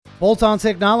Bolt-On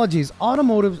Technologies,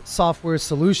 automotive software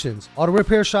solutions. Auto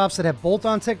repair shops that have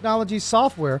Bolt-On Technology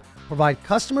software provide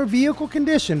customer vehicle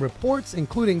condition reports,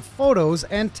 including photos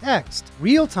and text,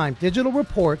 real-time digital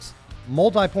reports,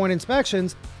 multi-point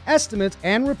inspections, estimates,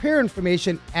 and repair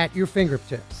information at your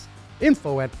fingertips.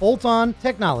 Info at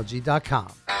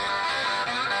boltontechnology.com.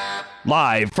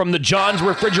 Live from the John's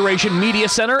Refrigeration Media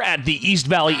Center at the East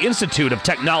Valley Institute of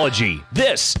Technology,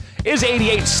 this is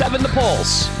 88.7 The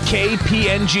Pulse,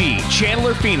 KPNG,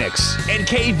 Chandler, Phoenix, and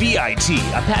KVIT,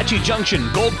 Apache Junction,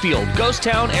 Goldfield, Ghost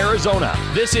Town, Arizona.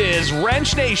 This is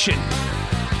Wrench Nation.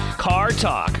 Car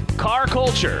talk, car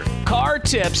culture, car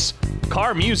tips,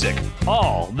 car music,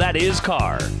 all that is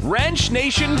car. Wrench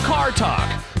Nation Car Talk.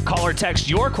 Call or text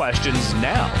your questions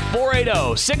now.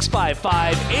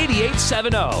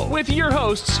 480-655-8870 with your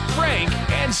hosts, Frank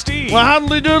and Steve. Well,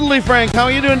 howdy doodly, Frank. How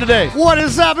are you doing today? What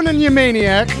is happening, you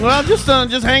maniac? Well, just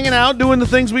hanging out, doing the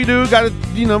things we do. We got to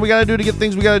do to get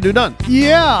things we got to do done.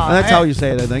 Yeah. That's how you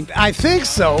say it, I think. I think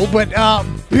so, but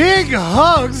big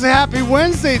hugs. Happy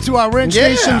Wednesday to our Wrench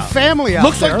Nation family out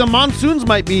Looks there. like the monsoons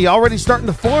might be already starting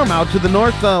to form out to the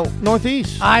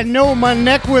northeast. I know my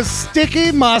neck was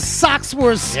sticky, my socks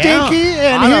were stinky,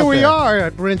 and here we are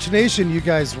at Wrench Nation. You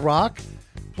guys rock.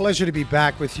 Pleasure to be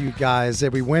back with you guys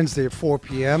every Wednesday at 4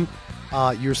 p.m.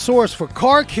 Your source for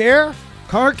car care.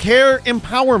 Car care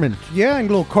empowerment. Yeah, and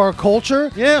a little car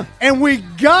culture. Yeah. And we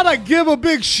gotta give a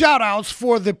big shout outs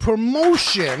for the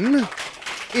promotion.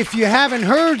 If you haven't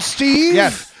heard, Steve.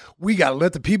 Yes. We got to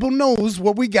let the people knows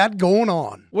what we got going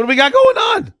on. What do we got going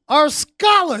on? Our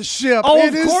scholarship. Oh,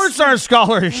 of course, our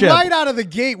scholarship. Right out of the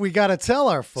gate, we got to tell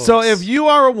our folks. So if you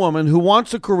are a woman who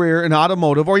wants a career in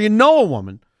automotive, or you know a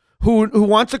woman who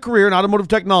wants a career in automotive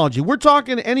technology, we're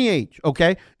talking any age,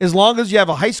 okay? As long as you have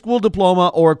a high school diploma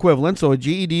or equivalent, so a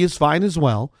GED is fine as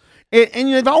well. And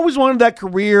you've always wanted that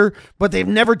career, but they've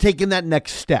never taken that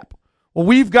next step. Well,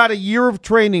 we've got a year of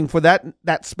training for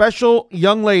that special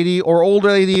young lady or old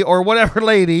lady or whatever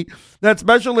lady, that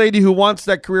special lady who wants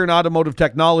that career in automotive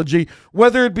technology,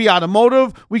 whether it be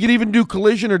automotive, we could even do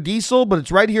collision or diesel, but it's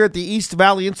right here at the East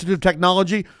Valley Institute of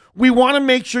Technology. We want to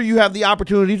make sure you have the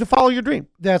opportunity to follow your dream.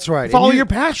 That's right. Follow your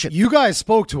passion. You guys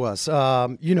spoke to us.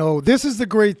 This is the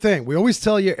great thing. We always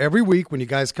tell you every week when you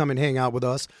guys come and hang out with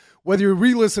us, whether you're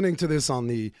re-listening to this on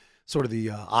the sort of the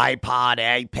iPod,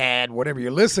 iPad, whatever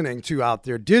you're listening to out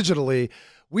there digitally,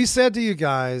 we said to you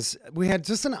guys, we had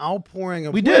just an outpouring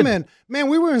of women. Man,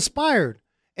 we were inspired.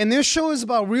 And this show is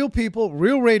about real people,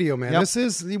 real radio, man. Yep.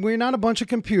 We're not a bunch of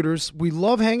computers. We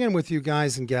love hanging with you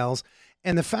guys and gals.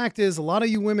 And the fact is, a lot of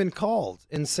you women called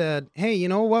and said, hey, you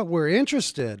know what? We're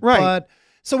interested. Right.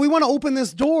 So we want to open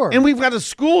this door. And we've got a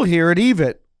school here at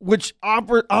EVIT, which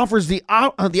offers the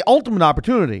ultimate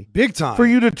opportunity, big time, for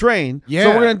you to train. Yeah.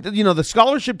 So we're gonna, the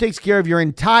scholarship takes care of your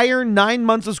entire 9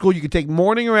 months of school. You can take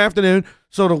morning or afternoon,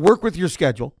 so to work with your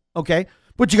schedule. Okay,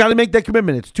 but you got to make that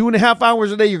commitment. It's 2.5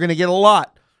 hours a day. You're going to get a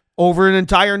lot over an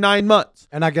entire 9 months.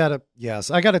 And I gotta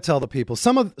tell the people.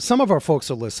 Some of our folks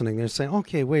are listening. They're saying,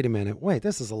 okay, wait a minute,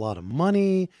 this is a lot of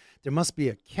money. There must be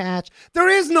a catch. There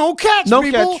is no catch, no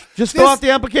people. Catch. Just fill out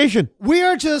the application. We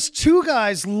are just two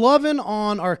guys loving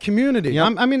on our community.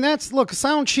 Yep.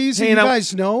 Sound cheesy, you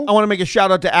guys know. I want to make a shout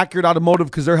out to Accurate Automotive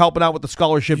because they're helping out with the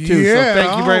scholarship too. Yeah. So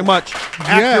thank you very much.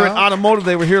 Accurate Automotive,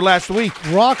 they were here last week.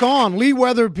 Rock on. Lee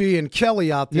Weatherby and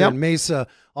Kelly out there Yep. in Mesa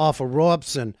off of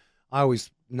Robson. I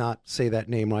always not say that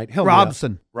name right.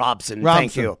 Robson. Robson.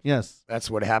 Thank you. Yes. That's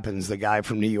what happens. The guy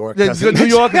from New York. New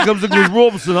York comes to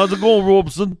Robson. How's it going,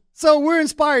 Robson? So we're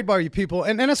inspired by you people,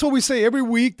 and that's what we say every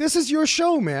week. This is your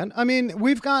show, man. I mean,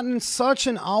 we've gotten such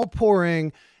an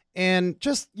outpouring, and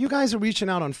just you guys are reaching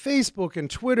out on Facebook and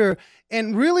Twitter,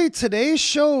 and really today's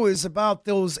show is about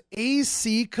those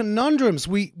AC conundrums.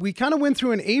 We kind of went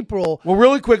through in April. Well,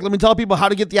 really quick, let me tell people how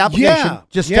to get the application.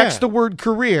 Just text the word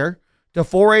career to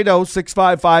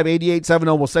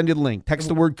 480-655-8870. We'll send you the link. Text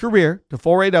the word career to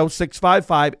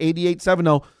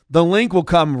 480-655-8870. The link will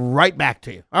come right back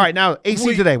to you. All right, now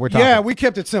AC today we're talking. Yeah, we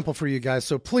kept it simple for you guys.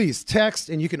 So please text,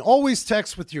 and you can always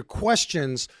text with your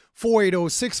questions,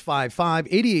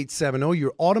 480-655-8870,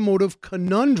 your automotive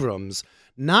conundrums.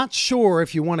 Not sure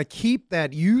if you want to keep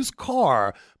that used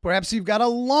car. Perhaps you've got a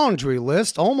laundry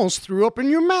list, almost threw up in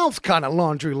your mouth kind of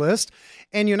laundry list,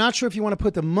 and you're not sure if you want to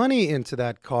put the money into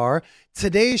that car.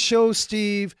 Today's show,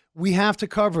 Steve, we have to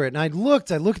cover it. And I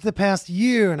looked at the past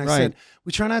year, and I said,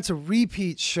 we try not to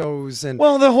repeat shows. And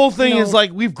well, the whole thing is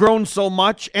like we've grown so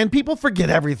much, and people forget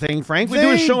everything, Frank. We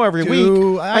do a show every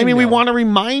week. I mean, we want to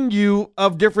remind you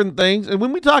of different things. And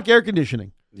when we talk air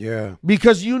conditioning, Yeah.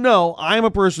 Because I'm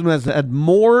a person who has had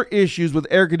more issues with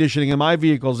air conditioning in my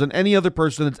vehicles than any other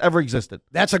person that's ever existed.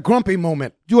 That's a grumpy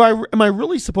moment. Am I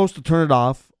really supposed to turn it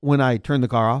off when I turn the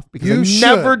car off? Because You I should.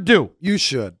 never do. You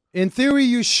should. In theory,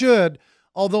 you should.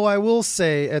 Although I will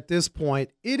say at this point,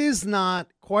 it is not,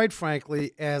 quite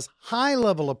frankly, as high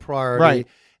level a priority Right.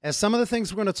 as some of the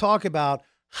things we're going to talk about,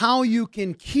 how you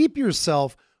can keep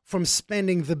yourself from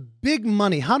spending the big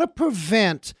money, how to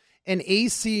prevent an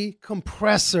AC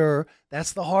compressor,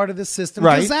 that's the heart of the system,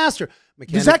 Right. disaster.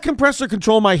 Does that compressor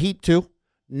control my heat too?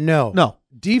 No. No.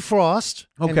 Defrost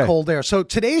and Okay. cold air. So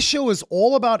today's show is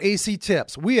all about AC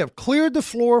tips. We have cleared the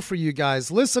floor for you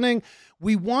guys listening.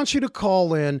 We want you to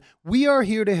call in. We are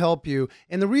here to help you.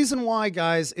 And the reason why,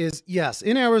 guys, is yes,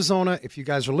 in Arizona, if you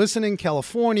guys are listening,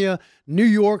 California, New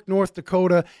York, North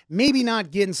Dakota, maybe not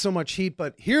getting so much heat,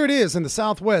 but here it is in the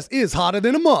Southwest, is hotter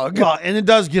than a mug. Well, and it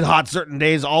does get hot certain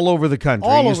days all over the country.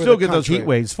 All you over still the get those country. heat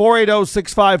waves.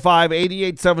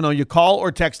 480-655-8870. You call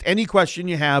or text any question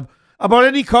you have about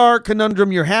any car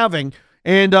conundrum you're having,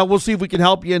 and we'll see if we can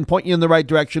help you and point you in the right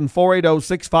direction.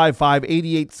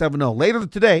 480-655-8870. Later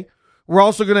today, we're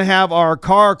also going to have our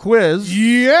car quiz.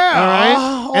 Yeah.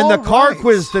 All right. And the car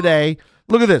quiz today,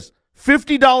 look at this.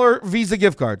 $50 Visa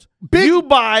gift cards. You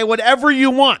buy whatever you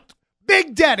want.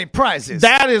 Big Daddy prizes.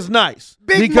 That is nice.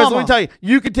 Big because mama. let me tell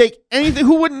you could take anything.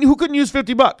 Who couldn't use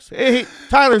 $50? Hey,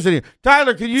 Tyler's in here.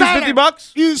 Tyler, can you use Tyler,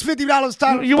 $50? Use $50,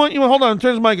 Tyler. You want hold on,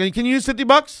 turn his mic on. Can you use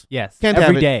 $50? Yes, Can't have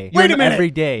every it. day. Wait a minute.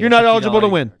 Every day. You're not $50. eligible to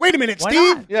win. Wait a minute, Why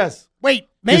Steve. not? Yes. Wait,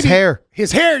 maybe His hair.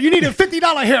 His hair. You need a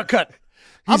 $50 haircut.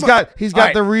 He's All got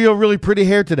right. the really pretty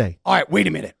hair today. All right, wait a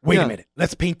minute. Wait Yeah. a minute.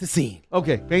 Let's paint the scene.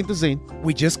 Okay, paint the scene.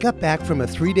 We just got back from a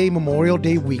 3-day Memorial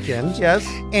Day weekend. Yes.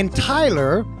 And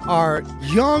Tyler, our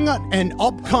young and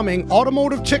upcoming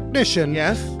automotive technician,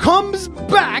 Yes. comes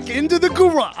back into the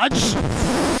garage.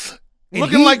 And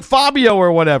Looking like Fabio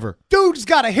or whatever. dude's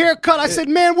got a haircut. I said,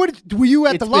 man, were you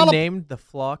at It's the been Lollapalooza? named the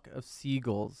Flock of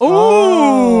Seagulls.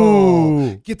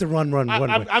 Ooh. Get the run.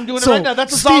 I'm doing So, it right now.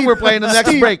 That's the song we're playing in the next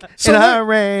Steve, break. So And I look-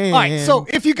 ran. all right, so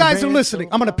if you guys are listening,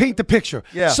 I'm going to paint the picture.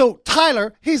 Yeah. So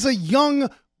Tyler, he's a young,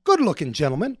 good-looking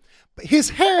gentleman. But his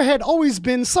hair had always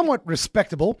been somewhat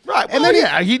respectable. Right. And Well,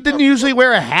 then he didn't usually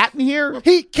wear a hat in here.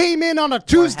 he came in on a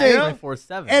Tuesday.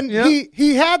 24/7. And Yeah.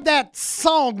 he had that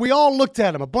song. We all looked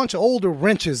at him, a bunch of older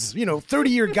wrenches,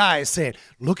 30-year guys saying,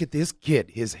 look at this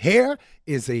kid. His hair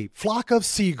is a flock of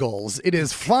seagulls. It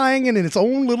is flying in its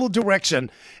own little direction.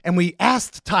 And we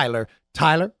asked Tyler,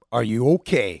 are you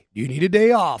okay? Do you need a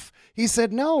day off? He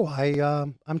said, no,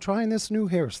 I'm trying this new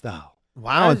hairstyle.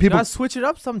 Wow. And you people gotta switch it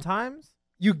up sometimes.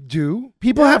 You do?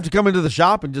 have to come into the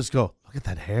shop and just go, look at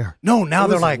that hair. No, now It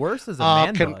they're was like, worse as a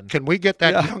man bun. can we get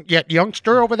that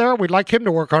youngster over there? We'd like him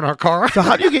to work on our car. So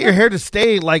how do you get your hair to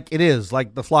stay like it is,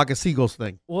 like the flock of seagulls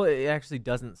thing? Well, it actually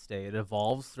doesn't stay. It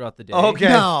evolves throughout the day. Okay.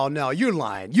 No, you're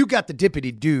lying. You got the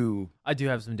dippity do. I do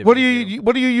have some different.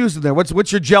 What are you using there?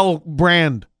 What's your gel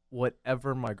brand?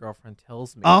 Whatever my girlfriend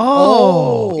tells me.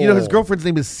 Oh. His girlfriend's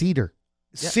name is Cedar.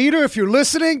 Cedar, if you're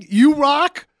listening, you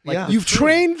rock. Yeah. You've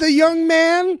trained the young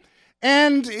man,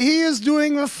 and he is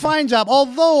doing a fine job.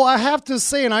 Although I have to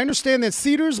say, and I understand that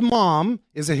Cedar's mom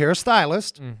is a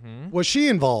hairstylist. Mm-hmm. Was she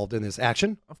involved in this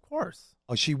action? Of course.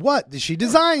 Oh, she what? Did she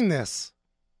design this?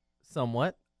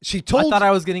 Somewhat. She I told. thought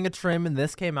I was getting a trim, and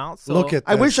this came out. So Look at.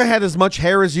 I wish I had as much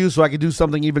hair as you so I could do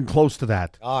something even close to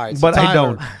that. All right, so but I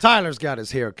Tyler- don't. Tyler's got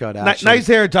his hair cut out. Nice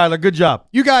hair, Tyler. Good job.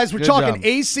 You guys, we're Good talking job.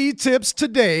 AC tips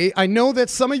today. I know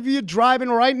that some of you are driving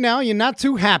right now. You're not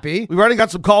too happy. We've already got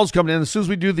some calls coming in. As soon as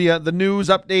we do the news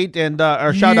update and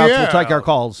our shout outs, we'll take our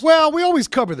calls. Well, we always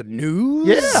cover the news.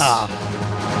 Yeah.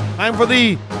 Time for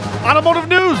the automotive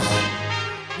news.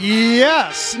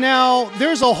 Yes. Now,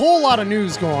 there's a whole lot of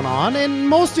news going on, and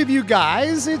most of you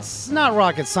guys, it's not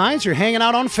rocket science. You're hanging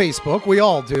out on Facebook. We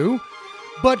all do.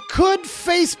 But could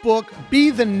Facebook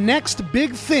be the next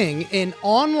big thing in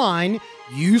online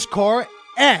used car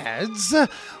ads?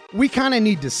 We kind of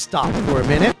need to stop for a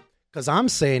minute, because I'm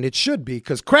saying it should be.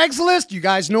 Because Craigslist, you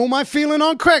guys know my feeling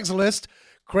on Craigslist.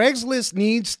 Craigslist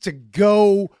needs to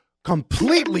go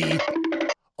completely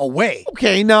away.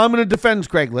 Okay, now I'm going to defend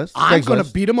Craigslist. I'm going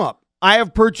to beat them up. I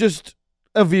have purchased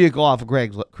a vehicle off of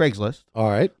Craigslist. All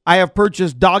right. I have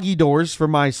purchased doggy doors for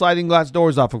my sliding glass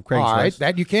doors off of Craigslist. All right.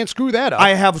 That you can't screw that up.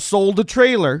 I have sold a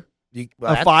trailer, a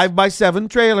 5x7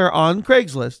 trailer on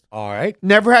Craigslist. All right.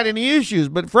 Never had any issues.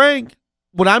 But Frank,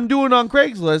 what I'm doing on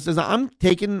Craigslist is I'm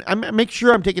make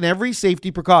sure I'm taking every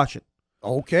safety precaution.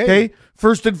 Okay. Okay.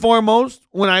 First and foremost,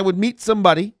 when I would meet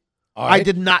somebody, All right. I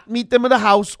did not meet them at a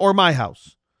house or my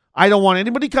house. I don't want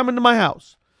anybody coming to my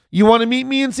house. You want to meet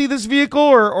me and see this vehicle,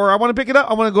 or I want to pick it up?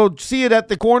 I want to go see it at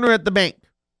the corner at the bank.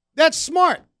 That's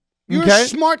smart. You're Okay. a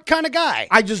smart kind of guy.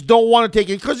 I just don't want to take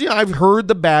it because I've heard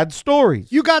the bad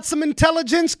stories. You got some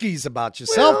intelligentskis about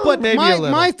yourself, Well, but maybe a little.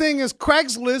 my thing is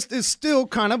Craigslist is still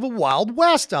kind of a Wild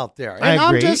West out there. And I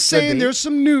I'm agree. just Could saying be. there's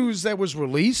some news that was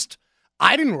released.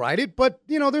 I didn't write it, but,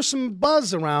 there's some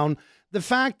buzz around the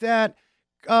fact that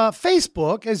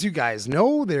Facebook, as you guys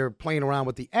know, they're playing around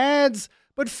with the ads,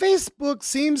 but Facebook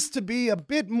seems to be a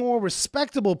bit more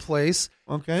respectable place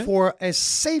Okay. for a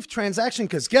safe transaction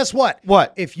because guess what?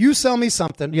 What? If you sell me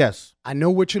something, Yes. I know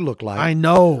what you look like. I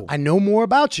know. I know more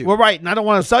about you. Well, right, and I don't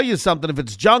want to sell you something if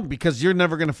it's junk because you're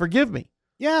never going to forgive me.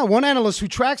 Yeah, one analyst who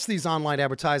tracks these online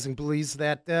advertising believes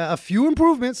that a few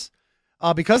improvements,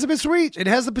 because of its reach, it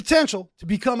has the potential to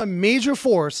become a major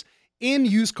force in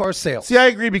used car sales. See, I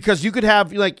agree because you could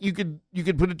have you could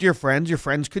put it to your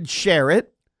friends could share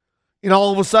it, and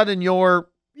all of a sudden your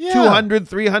Yeah. 200,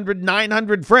 300,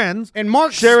 900 friends And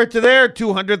Mark share it to their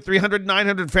 200, 300,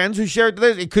 900 friends who share it to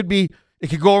theirs. It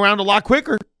could go around a lot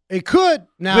quicker It could.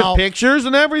 Now, with pictures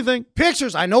and everything.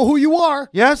 pictures, I know who you are.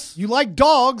 Yes. You like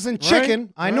dogs and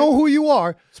chicken. I know who you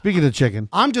are. Speaking of chicken,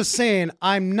 I'm just saying,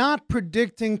 I'm not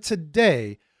predicting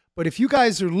today, but if you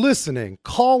guys are listening,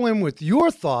 call in with your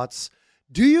thoughts.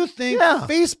 Do you think Yeah.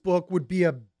 Facebook would be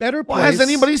a better place? why has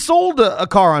anybody sold a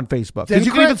car on Facebook? Then Because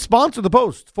you can Craig- even sponsor the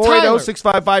post.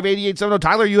 480-655-8870.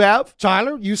 Tyler, you have?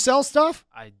 Tyler, you sell stuff?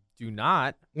 I do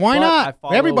not. Why but not? I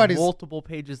follow Everybody's- multiple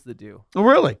pages that do. Oh,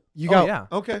 really? You Oh, got yeah.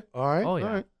 Okay. All right. Oh, yeah.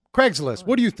 All right. Craigslist.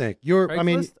 What do you think?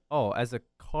 Craigslist? As a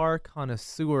car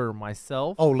connoisseur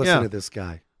myself, Listen Yeah. to this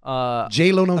guy. I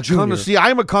J. Lono Jr. See,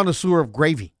 I'm a connoisseur of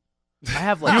gravy.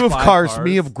 have like You of 5 cars,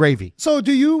 me of gravy. So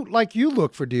do you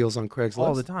look for deals on Craigslist?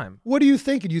 all the time. What do you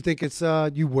think? Do you think it's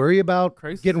you worry about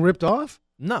Craigslist? getting ripped off?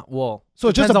 No, well, So so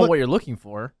it's just depends a on bu- what you're looking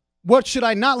for. What should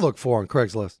I not look for on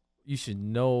Craigslist? You should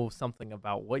know something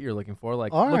about what you're looking for.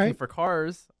 Like All looking right. for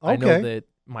cars, I know Okay. that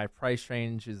my price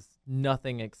range is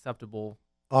nothing acceptable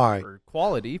All right. for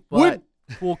quality, Would-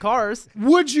 but cool cars.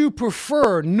 Would you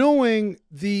prefer knowing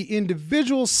the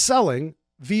individual selling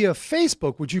via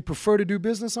Facebook? Would you prefer to do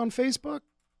business on Facebook?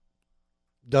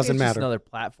 Doesn't It's matter. Just another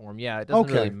platform. Yeah, it doesn't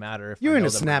Okay. really matter if You're I in know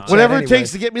a them or not. Snapchat. Whatever it anyway.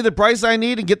 takes to get me the price I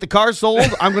need and get the car sold,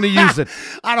 I'm going to use it.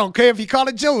 I don't care if you call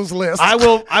it Joe's List. I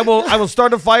will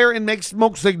start a fire and make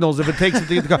smoke signals if it takes it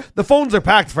to get the car. The phones are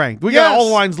packed, Frank. We got all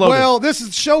the lines loaded. Well,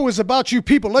 show is about you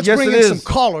people. Let's yes, bring it in is. some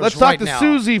callers Let's right talk to now.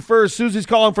 Susie first. Susie's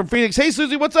calling from Phoenix. Hey,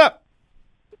 Susie, what's up?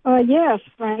 Yes,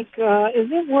 Frank. Is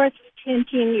it worth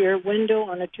tinting your window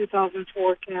on a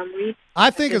 2004 Camry? I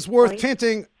think at it's this worth point?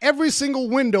 tinting every single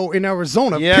window in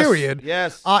Arizona, Yes, period.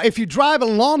 yes. If you drive a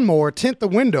lawnmower, tint the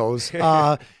windows.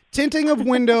 Tinting of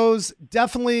windows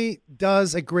definitely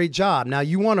does a great job. Now,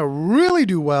 you want to really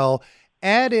do well,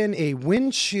 add in a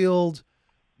windshield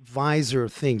visor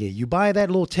thingy. You buy that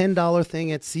little $10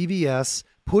 thing at CVS,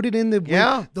 put it in the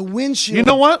Yeah. the windshield. You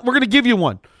know what? We're going to give you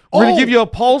one. We're going Oh. to give you a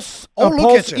Pulse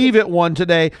look at you. EVIT one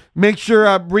today. Make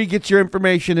sure Bree gets your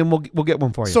information and we'll get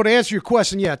one for you. So to answer your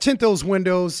question, yeah, tint those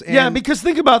windows. And yeah, because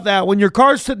think about that. When your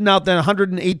car's sitting out there in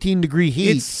 118-degree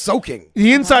heat, it's soaking.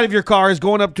 the inside of your car is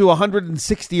going up to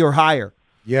 160 or higher.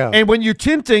 Yeah. And when you're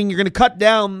tinting, you're going to cut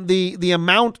down the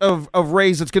amount of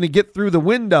rays that's going to get through the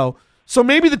window. So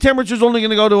maybe the temperature's only going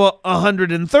to go to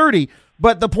 130.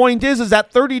 But the point is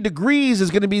that 30 degrees is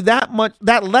going to be that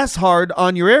less hard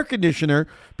on your air conditioner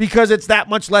because it's that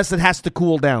much less it has to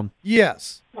cool down.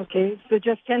 Yes. Okay, so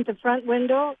just tint the front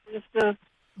window? Just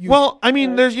Well, I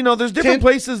mean, there's different Tint-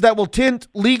 places that will tint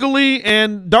legally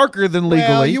and darker than legally.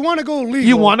 Well, you want to go legal.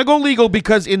 You want to go legal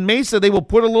because in Mesa they will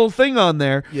put a little thing on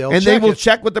there Yeah, they'll and they check will it.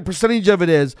 check what the percentage of it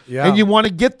is. Yeah. And you want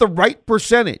to get the right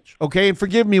percentage. Okay, and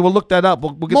forgive me, we'll look that up.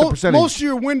 We'll get the percentage. Most of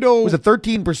your windows, was it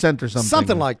 13% or something?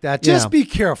 something like that. Just Yeah. be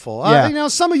careful. Yeah.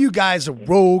 Some of you guys are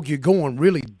rogue. You're going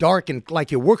really dark and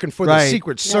like you're working for the Right.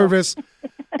 Secret Service.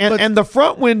 And the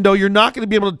front window, you're not going to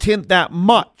be able to tint that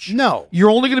much. No. You're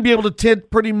only going to be able to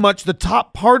tint pretty much the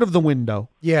top part of the window.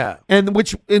 Yeah. And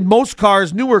which in most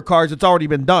cars, newer cars, it's already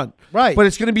been done. Right. But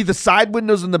it's going to be the side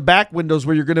windows and the back windows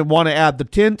where you're going to want to add the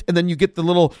tint, and then you get the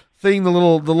little thing, the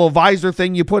little visor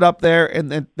thing you put up there, and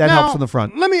that Now, helps in the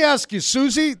front. Let me ask you,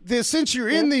 Susie, since you're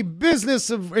in the business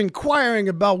of inquiring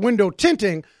about window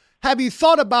tinting, have you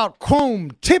thought about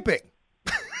chrome tipping?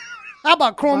 How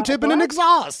about chrome tipping an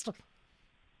exhaust?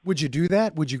 Would you do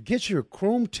that? Would you get your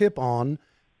chrome tip on?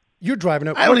 You're driving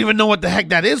up. I don't even know what the heck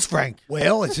that is, Frank.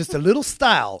 Well, it's just a little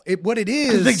style. What it I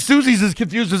think is. Susie's as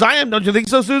confused as I am. Don't you think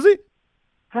so, Susie?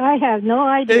 I have no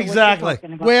idea Exactly. what you're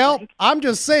talking about, Well, Frank. I'm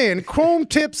just saying, chrome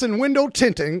tips and window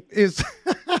tinting is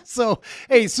so.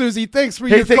 Hey, Susie, thanks for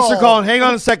Hey, your thanks call. for calling. Hang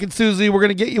on a second, Susie. We're going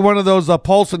to get you one of those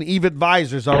Pulse and Eve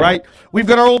advisors, all right? We've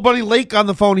got our old buddy Lake on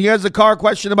the phone. He has a car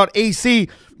question about AC.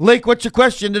 Lake, what's your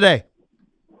question today?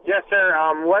 Yes, sir.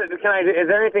 What can I do? Is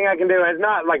there anything I can do? It's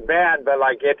not like bad, but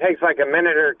like it takes like a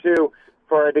minute or two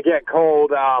for it to get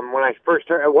cold. When I first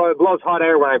turn, well, it blows hot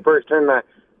air when I first turn the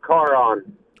car on.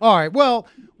 All right. Well,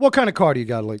 what kind of car do you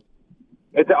got, Lake?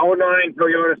 It's an '09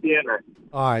 Toyota Sienna.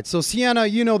 All right. So Sienna,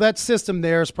 that system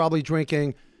there is probably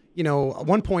drinking,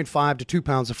 1.5 to 2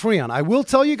 pounds of Freon. I will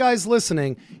tell you guys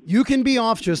listening, you can be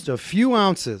off just a few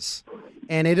ounces,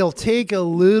 and it'll take a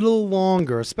little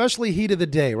longer, especially heat of the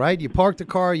day, right? You parked the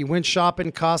car, you went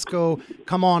shopping, Costco,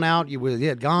 come on out, you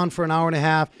had gone for an hour and a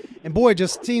half, and boy, it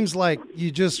just seems like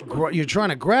you're trying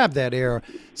to grab that air.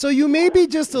 So you may be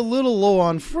just a little low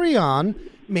on Freon,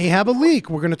 may have a leak.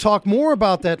 We're going to talk more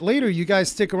about that later. You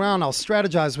guys stick around. I'll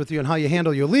strategize with you on how you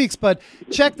handle your leaks, but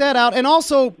check that out. And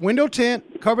also, window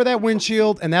tint, cover that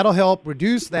windshield, and that'll help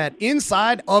reduce that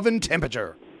inside oven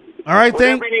temperature. All right, Would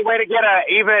there be any way to get a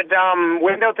EVIT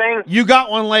window thing? You got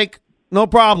one, Lake. No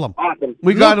problem. Awesome.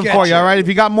 We got Look him at for you, you. all right? If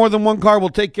you got more than one car, we'll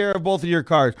take care of both of your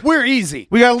cars. We're easy.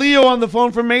 We got Leo on the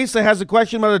phone from Mesa. Has a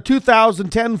question about a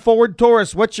 2010 Ford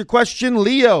Taurus. What's your question,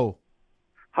 Leo?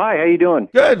 Hi, how you doing?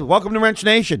 Good. Welcome to Wrench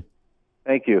Nation.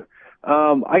 Thank you.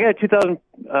 I got a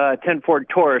 2010 Ford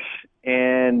Taurus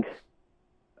and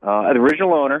the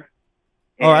original owner.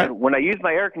 And All right. when I use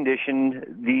my air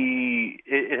condition,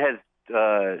 it has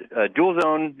a dual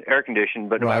zone air condition,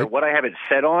 but no matter Right. what I have it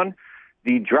set on,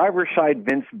 the driver's side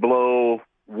vents blow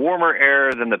warmer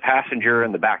air than the passenger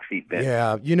and the backseat vents.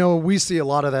 Yeah, we see a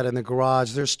lot of that in the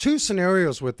garage. There's two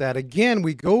scenarios with that. Again,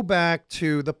 we go back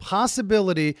to the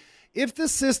possibility if the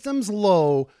system's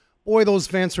low, boy, those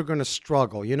vents are going to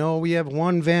struggle. We have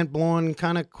one vent blowing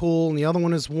kind of cool and the other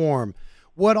one is warm.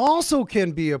 What also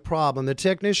can be a problem, the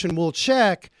technician will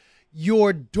check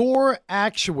your door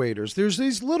actuators. There's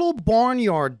these little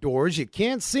barnyard doors. You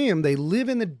can't see them. They live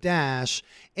in the dash,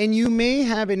 and you may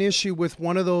have an issue with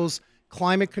one of those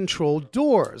climate-controlled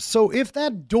doors. So if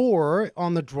that door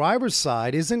on the driver's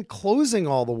side isn't closing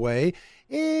all the way,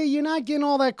 you're not getting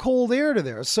all that cold air to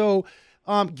there. So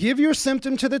give your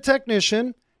symptom to the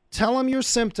technician. Tell them your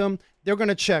symptom. They're going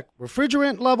to check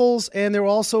refrigerant levels, and they're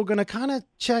also going to kind of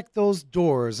check those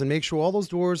doors and make sure all those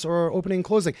doors are opening and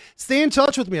closing. Stay in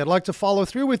touch with me. I'd like to follow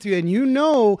through with you. And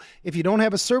if you don't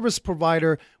have a service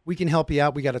provider, we can help you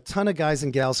out. We got a ton of guys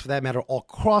and gals, for that matter, all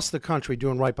across the country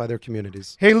doing right by their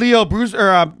communities. Hey, Leo, Bree's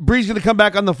going to come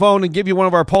back on the phone and give you one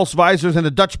of our Pulse visors and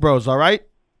the Dutch Bros, all right?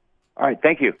 All right,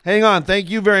 thank you. Hang on. Thank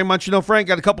you very much. Frank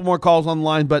got a couple more calls on the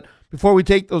line, but before we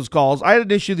take those calls, I had an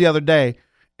issue the other day,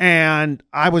 and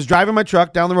I was driving my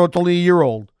truck down the road. It's only a year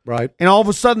old. Right. And all of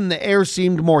a sudden, the air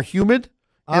seemed more humid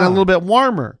and a little bit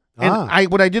warmer.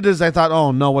 And what I did is I thought,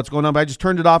 oh, no, what's going on? But I just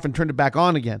turned it off and turned it back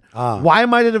on again. Why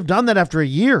might it have done that after a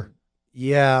year?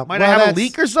 Yeah. Might I have a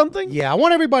leak or something? Yeah, I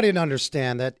want everybody to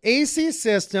understand that AC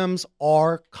systems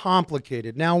are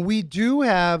complicated. Now, we do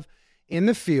have in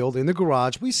the field, in the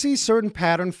garage, we see certain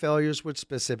pattern failures with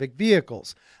specific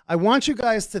vehicles. I want you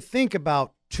guys to think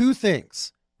about two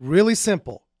things. Really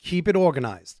simple. Keep it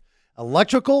organized.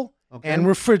 Electrical and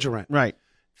refrigerant. Right.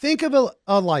 Think of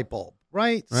a light bulb,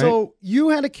 right? So you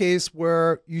had a case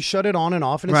where you shut it on and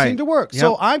off and it seemed to work. Yep.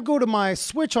 So I'd go to my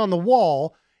switch on the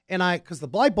wall and because the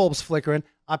light bulb's flickering,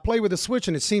 I play with the switch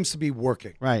and it seems to be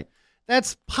working. Right.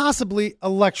 That's possibly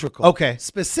electrical. Okay.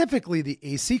 Specifically the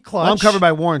AC clutch. Well, I'm covered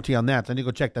by warranty on that, so I need to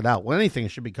go check that out. Well, anything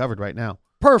should be covered right now.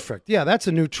 Perfect. Yeah, that's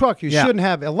a new truck. You Yeah. shouldn't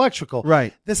have electrical.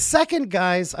 Right. The second,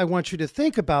 guys, I want you to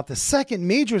think about the second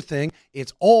major thing.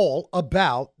 It's all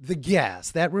about the gas,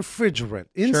 that refrigerant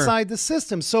inside the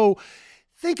system. So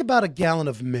think about a gallon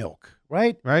of milk,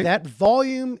 right? Right. That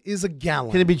volume is a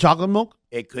gallon. Can it be chocolate milk?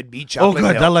 It could be Oh, chocolate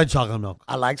good. milk. I like chocolate milk.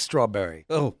 I like strawberry.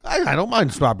 Oh, I don't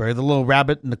mind strawberry, the little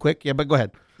rabbit and the quick. Yeah, but go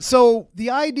ahead. So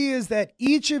the idea is that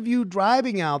each of you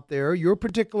driving out there, your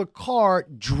particular car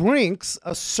drinks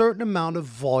a certain amount of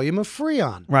volume of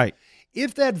Freon. Right.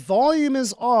 If that volume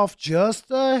is off just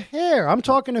a hair, I'm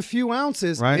talking a few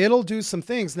ounces, Right. it'll do some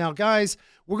things. Now, guys,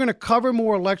 we're going to cover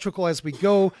more electrical as we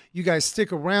go. You guys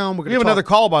stick around. We're We going have to another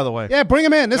call, by the way. Yeah, bring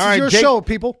him in. This All is right, your Jake- show,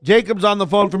 people. Jacob's on the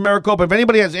phone from Maricopa. If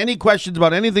anybody has any questions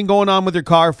about anything going on with your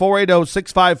car,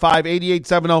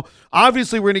 480-655-8870.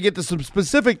 Obviously, we're going to get to some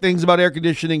specific things about air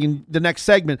conditioning in the next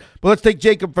segment, but let's take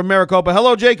Jacob from Maricopa.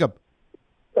 Hello, Jacob.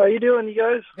 How you doing, you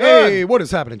guys? Hey, what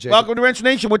is happening, Jake? Welcome to Wrench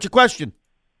Nation. What's your question?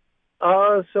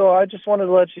 So I just wanted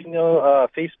to let you know,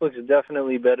 Facebook is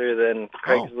definitely better than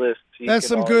Craigslist. That's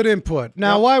some good input.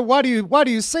 Now, why do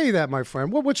you say that, my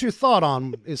friend? What's your thought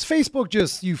on, is Facebook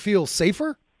just, you feel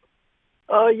safer?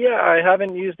 Yeah, I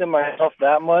haven't used it myself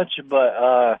that much,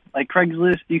 but like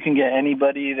Craigslist, you can get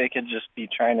anybody. They could just be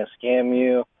trying to scam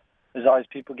you. There's always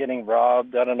people getting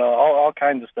robbed. I don't know, all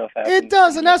kinds of stuff happens. It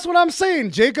does, and that's what I'm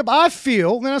saying, Jacob. I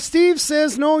feel, now Steve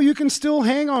says, no, you can still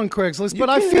hang on Craigslist, but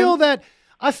I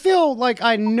feel like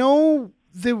I know,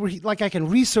 like I can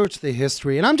research the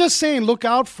history, and I'm just saying, look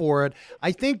out for it.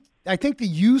 I think the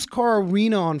used car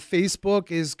arena on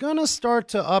Facebook is going to start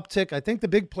to uptick. I think the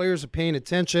big players are paying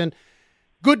attention.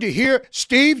 Good to hear.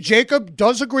 Steve, Jacob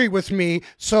does agree with me.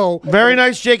 So very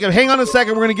nice, Jacob. Hang on a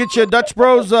second. We're going to get you a Dutch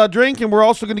Bros drink, and we're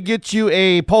also going to get you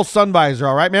a Pulse sun visor.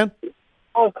 All right, man?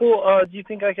 Oh, cool. Do you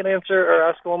think I can answer or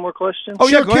ask one more question? Oh,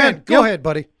 sure, yeah, go ahead,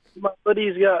 buddy. My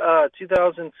buddy's got a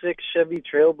 2006 Chevy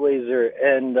Trailblazer,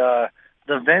 and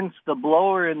the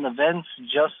blower in the vents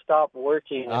just stopped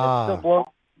working. And it's still blowing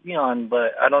on,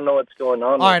 but I don't know what's going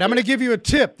on. All right, I'm going to give you a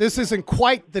tip. This isn't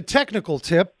quite the technical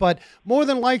tip, but more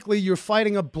than likely you're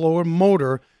fighting a blower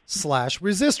motor /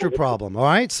 resistor problem. All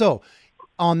right, so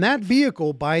on that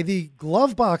vehicle by the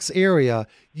glove box area,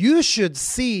 you should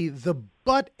see the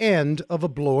butt end of a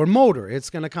blower motor. It's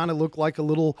going to kind of look like a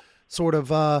little sort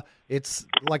of, it's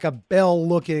like a bell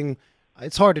looking,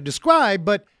 it's hard to describe,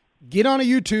 but get on a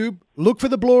YouTube, look for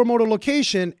the blower motor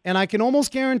location, and I can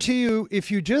almost guarantee you if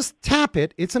you just tap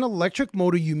it, it's an electric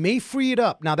motor. You may free it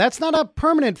up. Now, that's not a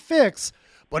permanent fix,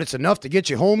 but it's enough to get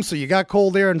you home so you got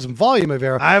cold air and some volume of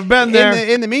air. I've been there.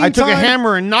 In the meantime, I took a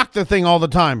hammer and knocked the thing all the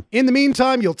time. In the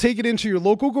meantime, you'll take it into your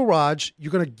local garage.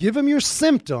 You're going to give them your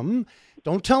symptom.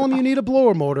 Don't tell them you need a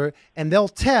blower motor, and they'll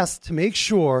test to make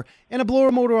sure. And a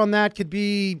blower motor on that could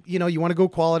be, you want to go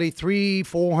quality,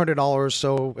 $300-$400,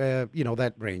 so,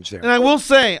 that range there. And I will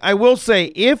say,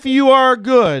 if you are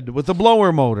good with a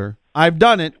blower motor, I've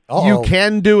done it, you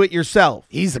can do it yourself.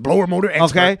 He's the blower motor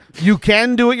expert. Okay? You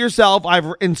can do it yourself. I've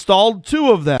installed 2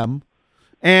 of them,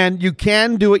 and you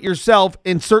can do it yourself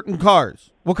in certain cars.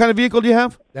 What kind of vehicle do you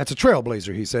have? That's a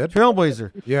Trailblazer, he said.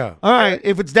 Trailblazer. Yeah. All right.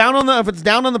 If it's down on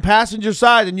the passenger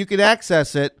side and you can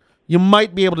access it, you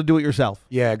might be able to do it yourself.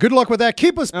 Yeah. Good luck with that.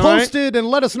 Keep us posted and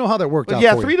let us know how that worked out.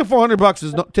 Yeah, for you. $300 to $400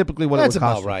 is typically what That's it would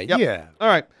cost. about right. Yep. Yeah. All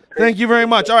right. Thank you very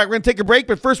much. All right, we're going to take a break,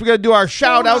 but first we got to do our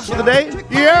shout-outs for the day.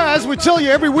 Yeah, as we tell you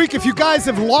every week, if you guys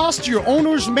have lost your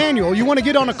owner's manual, you want to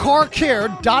get on a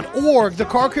carcare.org, the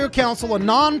Car Care Council, a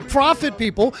non-profit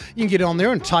people. You can get on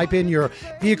there and type in your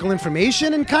vehicle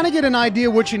information and kind of get an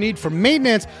idea what you need for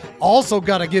maintenance. Also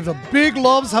got to give a big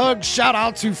loves hug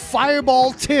shout-out to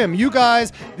Fireball Tim. You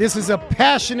guys, this is a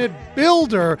passionate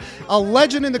builder, a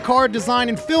legend in the car design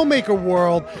and filmmaker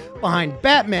world, behind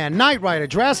Batman, Knight Rider,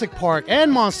 Jurassic Park,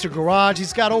 and Monster Garage.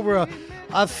 He's got over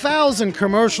 1,000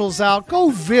 commercials out. Go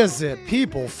visit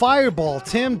people,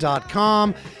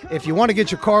 fireballtim.com, if you want to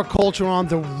get your car culture on,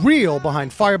 the real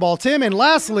behind Fireball Tim. And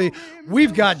lastly,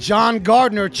 we've got John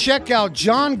Gardner. Check out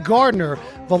John Gardner,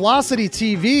 Velocity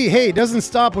TV. Hey, it doesn't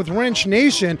stop with Wrench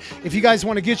Nation. If you guys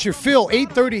want to get your fill,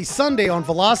 8:30 Sunday on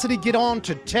Velocity, get on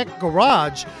to Tech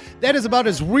Garage. That is about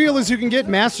as real as you can get.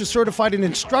 Master certified and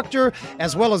instructor,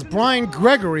 as well as Brian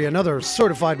Gregory, another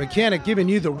certified mechanic, giving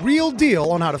you the real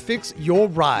deal on how to fix your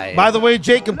ride. By the way,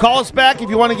 Jacob, call us back if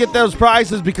you want to get those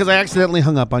prizes because I accidentally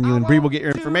hung up on you, and Bree will get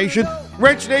your information.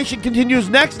 Wrench Nation continues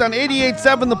next on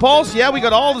 88.7 The Pulse. Yeah, we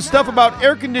got all the stuff about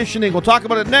air conditioning. We'll talk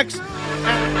about it next.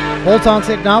 Bolt-On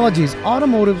Technologies,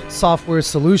 automotive software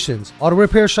solutions. Auto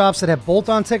repair shops that have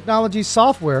Bolt-On Technologies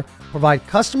software provide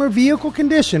customer vehicle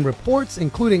condition reports,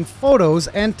 including photos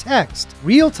and text,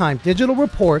 real-time digital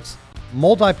reports,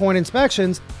 multi-point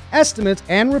inspections, estimates,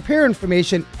 and repair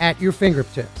information at your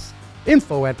fingertips.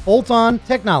 Info at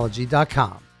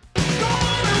boltontechnology.com.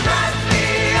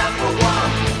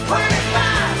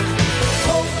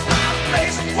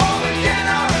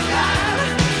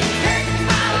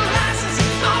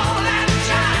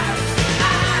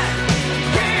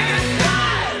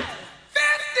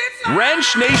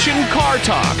 Wrench Nation Car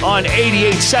Talk on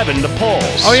 88.7 The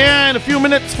Pulse. Oh, yeah, in a few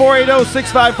minutes,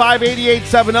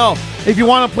 480-655-8870. If you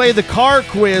want to play the car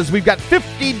quiz, we've got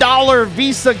 $50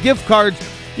 Visa gift cards.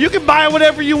 You can buy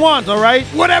whatever you want, all right?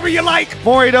 Whatever you like.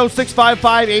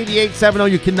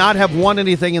 480-655-8870. You cannot have won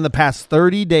anything in the past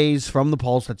 30 days from The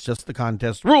Pulse. That's just the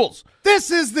contest rules.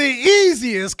 This is the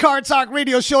easiest Car Talk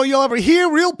radio show you'll ever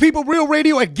hear. Real people, real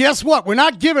radio. And guess what? We're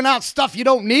not giving out stuff you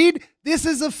don't need. This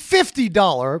is a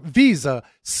 $50 Visa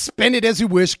spend it as you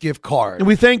wish gift card. And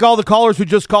we thank all the callers who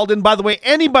just called in. By the way,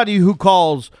 anybody who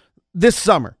calls this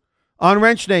summer, on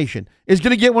Wrench Nation is going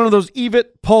to get one of those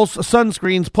EVIT Pulse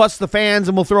sunscreens plus the fans,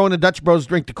 and we'll throw in a Dutch Bros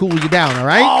drink to cool you down, all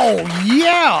right? Oh,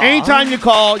 yeah. Anytime you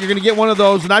call, you're going to get one of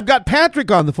those. And I've got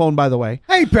Patrick on the phone, by the way.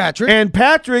 Hey, Patrick. And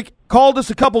Patrick called us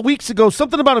a couple weeks ago,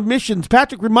 something about emissions.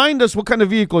 Patrick, remind us what kind of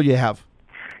vehicle you have.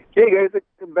 Hey guys,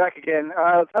 I'm back again.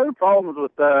 I was having problems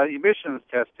with emissions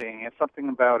testing. It's something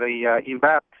about a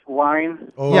evap line.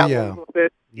 Oh, Yeah. yeah. A little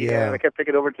bit. Yeah. And I kept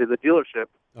taking it over to the dealership.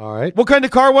 All right. What kind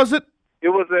of car was it? It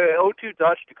was a 02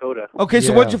 Dodge Dakota. Okay,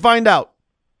 so Yeah. what'd you find out?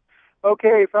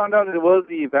 Okay, found out it was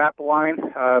the evap line.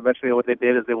 Eventually what they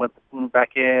did is they went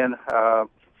back in,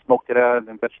 smoked it out, and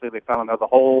eventually they found another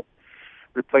hole,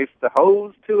 replaced the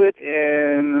hose to it,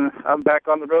 and I'm back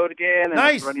on the road again, and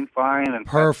Nice. it's running fine. And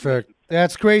Perfect.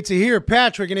 That's great to hear,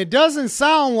 Patrick. And it doesn't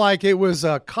sound like it was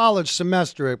a college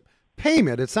semester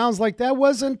payment. It sounds like that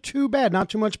wasn't too bad. Not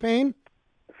too much pain.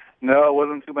 No, it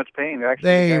wasn't too much pain. Actually,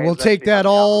 They the guy will is take actually that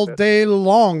helping me out all with it. day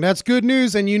long. That's good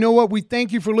news. And you know what? We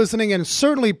thank you for listening and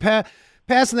certainly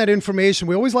passing that information.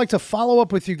 We always like to follow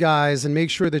up with you guys and make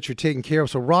sure that you're taken care of.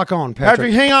 So rock on,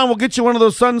 Patrick, Patrick. hang on. We'll get you one of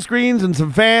those sunscreens and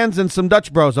some fans and some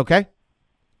Dutch Bros, okay?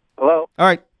 Hello? All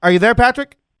right. Are you there,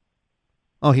 Patrick?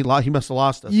 Oh, he must have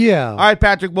lost us. Yeah. All right,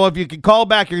 Patrick. Well, if you can call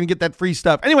back, you're going to get that free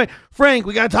stuff. Anyway, Frank,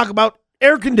 we got to talk about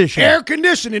air conditioning. Air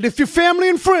conditioning. If your family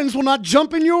and friends will not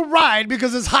jump in your ride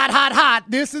because it's hot, hot, hot,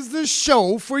 this is the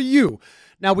show for you.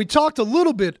 Now, we talked a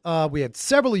little bit. We had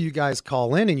several of you guys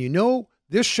call in, and you know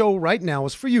this show right now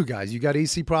is for you guys. You got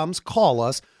AC problems, call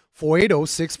us,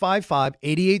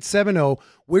 480-655-8870.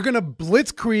 We're going to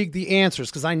blitzkrieg the answers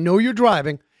because I know you're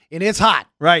driving, and it's hot.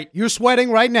 Right. You're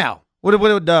sweating right now. What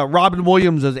would Robin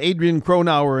Williams as Adrian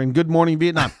Cronauer in Good Morning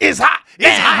Vietnam? It's hot.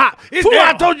 It's hot. It's Fool, I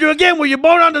damn told you again, when you're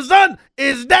born on the sun,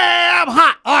 it's damn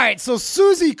hot. All right, so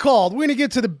Susie called. We're going to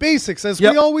get to the basics. As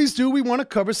Yep. we always do, we want to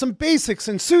cover some basics.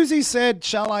 And Susie said,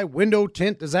 shall I window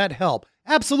tint? Does that help?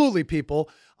 Absolutely, people.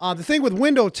 The thing with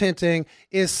window tinting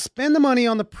is spend the money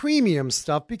on the premium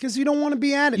stuff because you don't want to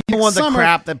be at it. You don't want the Summer,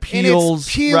 crap that and it's peels.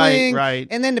 peeling, Right.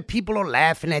 And then the people are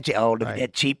laughing at you. Oh, look at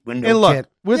that cheap window And look, tint.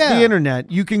 with Yeah. the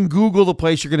internet, you can Google the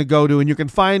place you're going to go to, and you can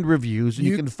find reviews, and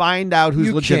you can find out who's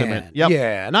You legitimate. can. Yep.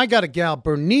 Yeah, and I got a gal,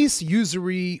 Bernice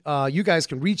Usury. You guys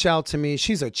can reach out to me.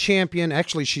 She's a champion.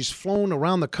 Actually, she's flown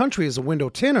around the country as a window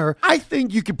tinter. I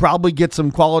think you could probably get some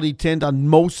quality tint on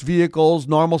most vehicles,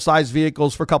 normal size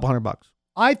vehicles, for a couple $100.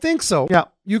 I think so. Yeah.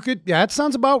 You could, yeah, it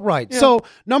sounds about right. Yeah. So,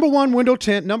 number one, window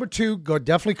tint. Number two, go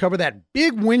definitely cover that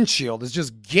big windshield. It's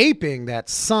just gaping, that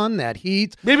sun, that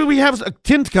heat. Maybe we have a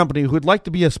tint company who'd like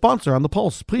to be a sponsor on the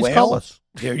Pulse. Please call us.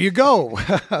 There you go.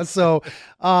 So,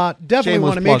 definitely Shameless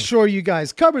want to plug. make sure you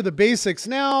guys cover the basics.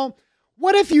 Now,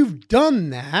 what if you've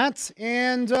done that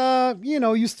and,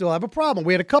 you still have a problem?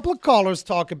 We had a couple of callers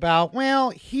talk about, well,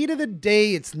 heat of the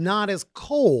day, it's not as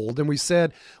cold. And we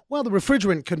said, well, the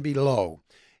refrigerant can be low.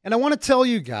 And I want to tell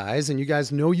you guys, and you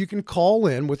guys know you can call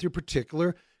in with your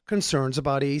particular concerns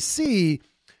about AC.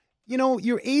 You know,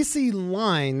 your AC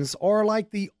lines are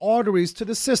like the arteries to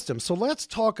the system. So let's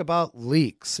talk about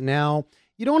leaks. Now,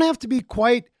 you don't have to be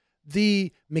quite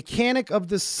the mechanic of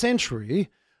the century.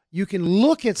 You can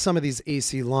look at some of these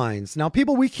AC lines. Now,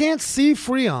 people, we can't see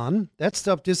Freon. That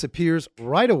stuff disappears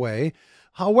right away.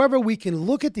 However, we can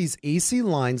look at these AC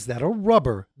lines that are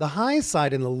rubber, the high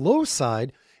side and the low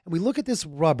side, and we look at this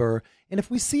rubber, and if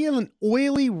we see an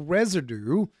oily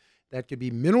residue, that could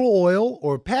be mineral oil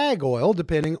or PAG oil,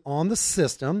 depending on the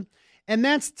system, and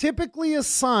that's typically a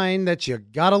sign that you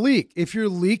got a leak. If you're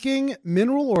leaking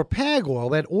mineral or PAG oil,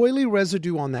 that oily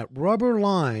residue on that rubber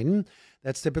line,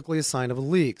 that's typically a sign of a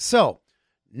leak. So,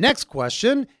 next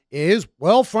question is,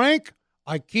 well, Frank,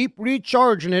 I keep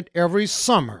recharging it every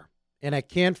summer, and I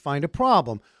can't find a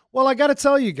problem. Well, I got to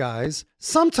tell you guys,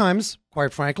 sometimes,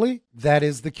 quite frankly, that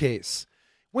is the case.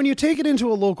 When you take it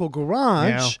into a local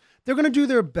garage, they're going to do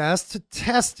their best to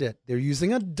test it. They're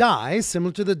using a dye,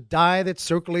 similar to the dye that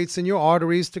circulates in your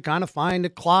arteries to kind of find a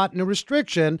clot and a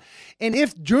restriction. And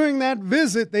if during that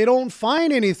visit they don't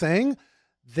find anything,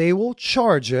 they will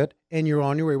charge it and you're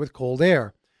on your way with cold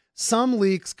air. Some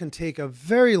leaks can take a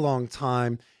very long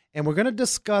time, and we're going to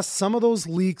discuss some of those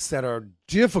leaks that are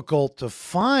difficult to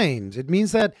find. It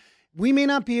means that we may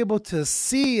not be able to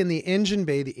see in the engine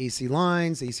bay the AC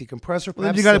lines, AC compressor. Well,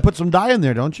 then you got to put some dye in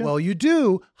there, don't you? Well, you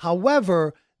do.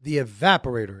 However, the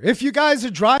evaporator. If you guys are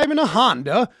driving a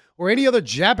Honda or any other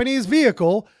Japanese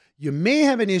vehicle, you may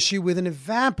have an issue with an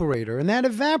evaporator, and that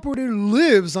evaporator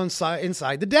lives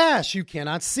inside the dash. You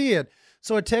cannot see it.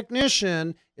 So a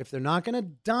technician, if they're not going to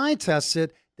dye test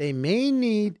it, they may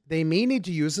need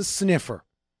to use a sniffer.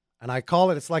 And I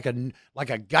call it, it's like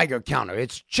a Geiger counter.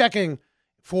 It's checking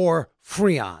for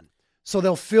Freon. So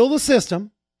they'll fill the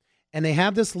system, and they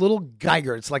have this little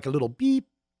Geiger. It's like a little beep,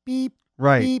 beep,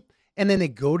 Right. beep. And then they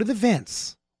go to the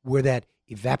vents where that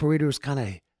evaporator is kind of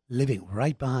living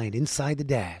right behind inside the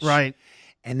dash. Right.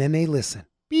 And then they listen.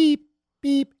 Beep,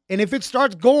 beep. And if it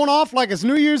starts going off like it's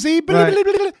New Year's Eve,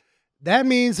 Right. that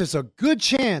means there's a good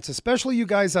chance, especially you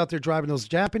guys out there driving those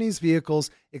Japanese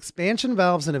vehicles, expansion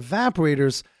valves and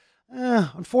evaporators,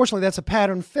 unfortunately, that's a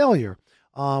pattern failure.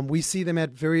 We see them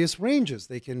at various ranges.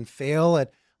 They can fail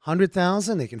at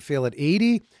 100,000. They can fail at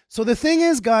 80. So the thing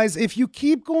is, guys, if you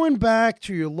keep going back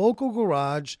to your local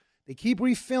garage, they keep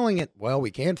refilling it. Well,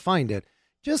 we can't find it.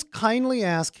 Just kindly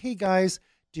ask, hey, guys,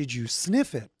 did you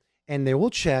sniff it? And they will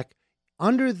check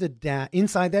under the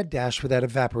inside that dash for that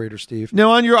evaporator, Steve.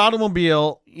 Now, on your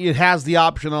automobile, it has the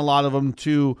option, a lot of them,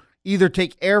 to either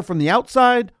take air from the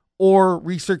outside or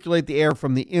recirculate the air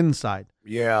from the inside.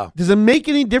 Yeah. Does it make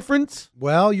any difference?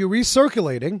 Well, you're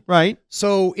recirculating. Right.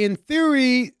 So in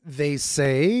theory, they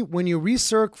say when you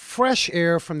recirc fresh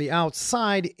air from the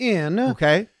outside in,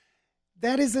 Okay.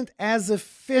 that isn't as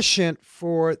efficient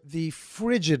for the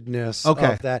frigidness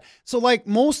Okay. of that. So like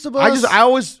most of us, I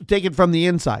always take it from the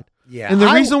inside. yeah. And the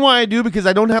reason why I do, because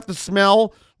I don't have to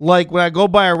smell, like when I go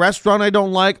by a restaurant I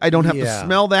don't like, I don't have to Yeah.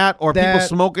 smell that or people That-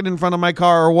 smoking in front of my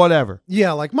car or whatever.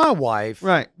 yeah, like my wife,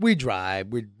 Right. we drive,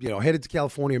 we headed to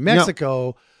California,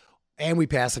 Mexico, and we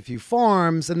pass a few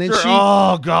farms, and then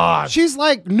Oh, God. she's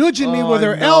like nudging me Oh, with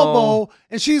her no. elbow,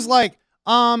 and she's like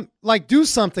do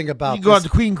something about You go out this. to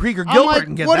Queen Creek or I'm Gilbert like,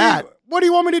 and get what that. what do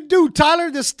you want me to do, Tyler?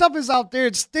 This stuff is out there.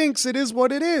 It stinks. It is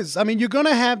what it is. I mean, you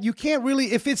can't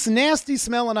really, if it's nasty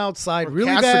smelling outside, really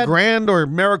Casa bad. Grande or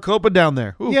Maricopa down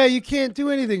there. Ooh. Yeah, you can't do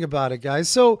anything about it, guys.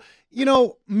 So,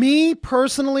 me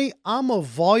personally, I'm a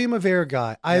volume of air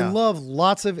guy. I Yeah. love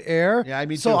lots of air. Yeah,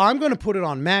 me So too. I'm going to put it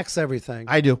on max everything.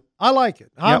 I do. I like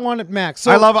it. I Yep. want it max.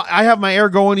 So, I have my air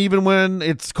going even when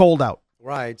it's cold out.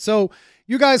 right. So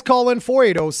you guys call in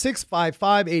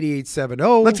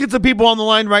 480-655-8870. Let's get some people on the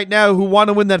line right now who want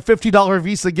to win that $50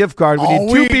 Visa gift card. We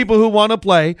need two people who want to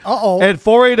play. Uh-oh. At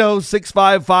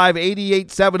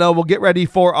 480-655-8870. We'll get ready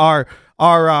for our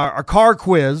car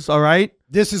quiz, all right?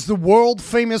 This is the world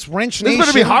famous Wrench This is Nation. going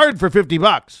to be hard for $50.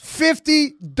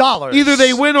 $50. Either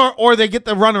they win or they get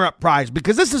the runner-up prize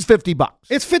because this is $50.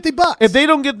 It's $50. If they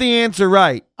don't get the answer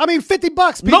right, I mean,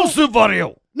 $50. People, no soup for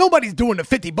you. Nobody's doing the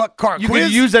 $50 car You quiz.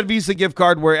 can use that Visa gift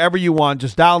card wherever you want.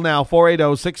 Just dial now,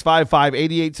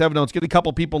 480-655-8870. Let's get a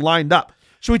couple people lined up.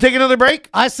 Should we take another break?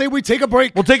 I say we take a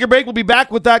break. We'll take a break. We'll be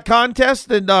back with that contest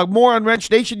and more on Wrench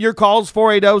Nation. Your calls,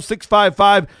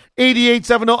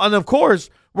 480-655-8870. And, of course,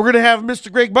 we're going to have Mr.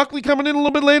 Greg Buckley coming in a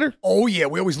little bit later. Oh, yeah.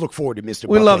 We always look forward to Mr.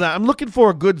 We Buckley. love that. I'm looking for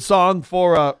a good song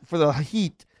for the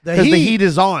heat. Because the heat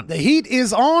is on. The heat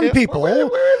is on, people.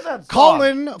 Where is that song? Call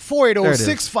in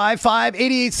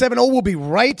 480-655-8870. We'll be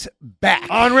right back.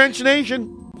 On Wrench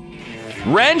Nation.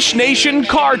 Wrench Nation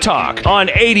Car Talk on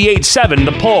 88.7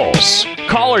 The Pulse.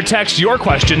 Call or text your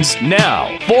questions now.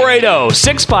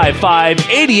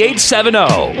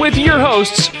 480-655-8870 with your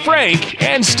hosts, Frank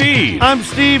and Steve. I'm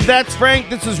Steve. That's Frank.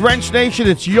 This is Wrench Nation.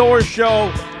 It's your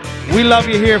show. We love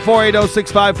you here,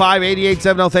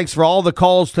 480-655-8870. Thanks for all the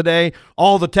calls today,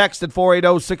 all the text at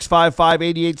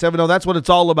 480-655-8870. That's what it's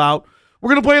all about. We're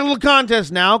going to play a little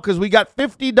contest now because we got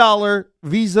 $50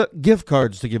 Visa gift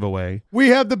cards to give away. We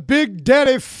have the Big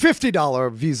Daddy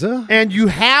 $50 Visa. And you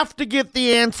have to get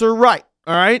the answer right,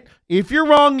 all right? If you're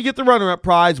wrong, you get the runner-up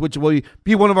prize, which will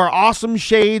be one of our awesome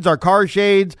shades, our car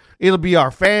shades. It'll be our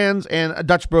fans and a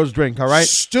Dutch Bros drink, all right?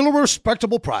 Still a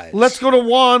respectable prize. Let's go to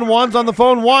Juan. Juan's on the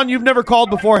phone. Juan, you've never called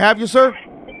before, have you, sir?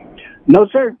 No,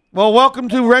 sir. Well, welcome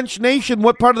to Wrench Nation.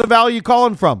 What part of the valley are you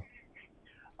calling from?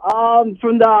 From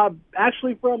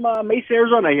Mesa,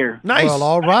 Arizona here. Nice. Well,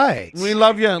 all right. We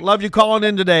love you. Love you calling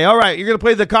in today. All right, you're going to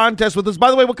play the contest with us. By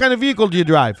the way, what kind of vehicle do you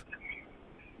drive?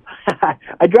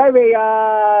 I drive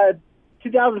a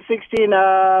 2016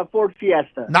 Ford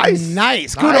Fiesta.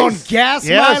 Nice. Good on gas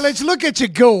Yes. mileage. Look at you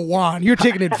go, Juan. You're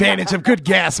taking advantage of good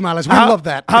gas mileage. We love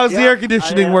that. How's the air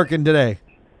conditioning working today?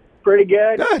 Pretty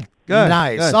good. Good.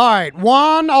 Nice. Good. All right,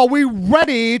 Juan, are we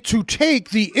ready to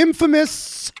take the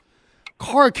infamous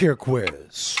car care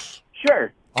quiz?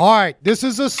 Sure. All right, this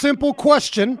is a simple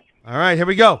question. All right, here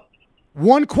we go.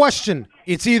 One question.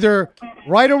 It's either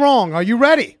right or wrong. Are you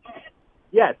ready?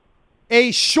 Yes.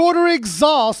 A shorter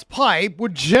exhaust pipe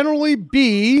would generally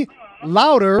be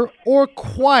louder or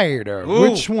quieter. Ooh.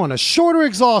 Which one? A shorter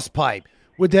exhaust pipe.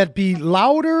 Would that be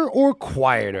louder or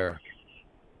quieter?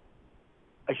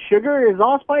 A sugar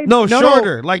exhaust pipe? No, No,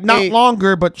 shorter. Like not a-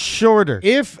 longer, but shorter.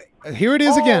 If here it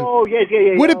is again. Oh, yes.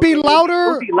 Would it be louder?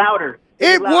 It would be louder.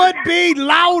 It would be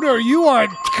louder. You are,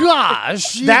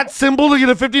 gosh. That simple to get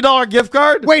a $50 gift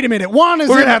card? Wait a minute. Juan is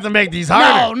We're going to have to make these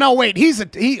harder. No, wait.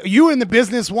 You in the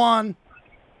business, Juan?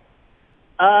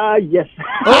 Yes.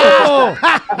 Oh,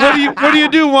 what do you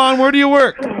do, Juan? Where do you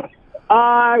work?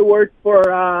 I work for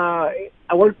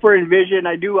Envision.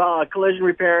 I do collision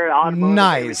repair, automotive.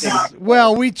 Nice. Everything.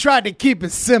 Well, we tried to keep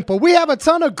it simple. We have a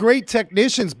ton of great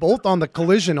technicians, both on the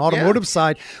collision automotive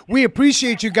side. We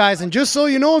appreciate you guys. And just so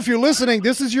you know, if you're listening,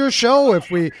 this is your show.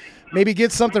 If we maybe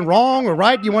get something wrong or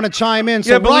right, you want to chime in.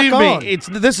 So believe rock me,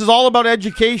 on. this is all about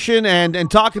education and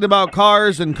talking about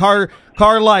cars and car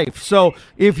life. So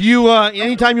if you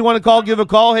anytime you want to call, give a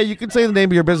call. Hey, you can say the name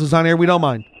of your business on here. We don't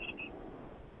mind.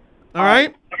 All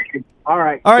right. All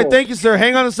right. All right, cool. thank you, sir.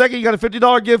 Hang on a second. You got a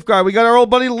 $50 gift card. We got our old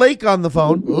buddy Lake on the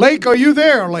phone. Lake, are you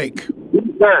there, Lake?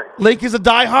 Sir. Lake is a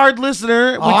diehard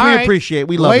listener, which All we right. appreciate.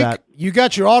 We love Lake, that. you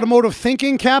got your automotive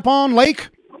thinking cap on, Lake?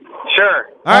 Sure.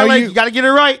 All right, Are Lake, you- you got to get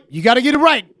it right. You got to get it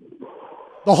right.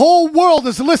 The whole world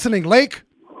is listening, Lake.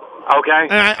 Okay.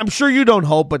 And I'm sure you don't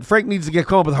hope, but Frank needs to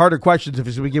come up with harder questions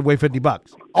if we give away $50.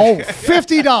 Oh,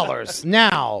 $50.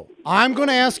 Now, I'm going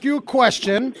to ask you a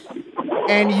question,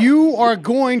 and you are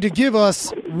going to give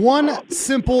us one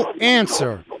simple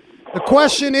answer. The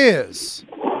question is,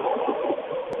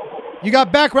 you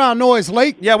got background noise,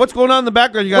 Lake. Yeah, what's going on in the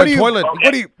background? You got a toilet.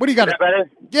 What do you got? Is that better?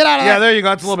 Get out of Yeah, that. there you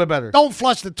go. It's a little bit better. Don't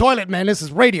flush the toilet, man. This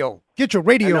is radio. Get your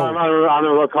radio. No, I'm on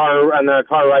the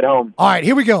car ride home. All right,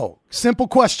 here we go. Simple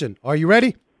question. Are you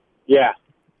ready? Yeah.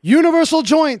 Universal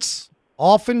joints,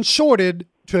 often shorted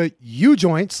to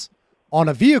U-joints, on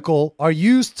a vehicle are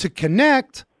used to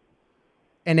connect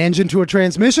an engine to a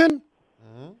transmission,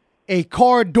 a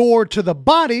car door to the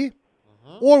body,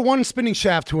 or one spinning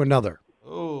shaft to another.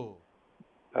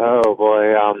 Oh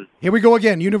boy. Here we go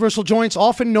again. Universal joints,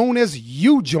 often known as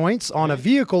U-joints, on a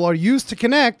vehicle are used to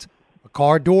connect a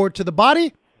car door to the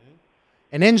body,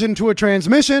 an engine to a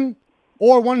transmission,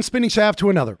 or one spinning shaft to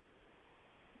another.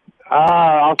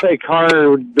 I'll say car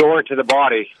door to the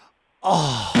body.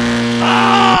 Oh, no.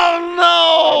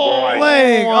 Oh, boy.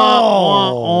 Lake,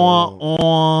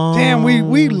 oh. Damn,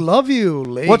 we love you,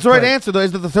 Lake. What's the right but answer, though?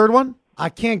 Is it the third one? I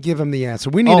can't give him the answer.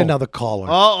 We need another caller.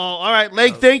 All right.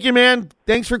 Lake, thank you, man.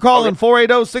 Thanks for calling.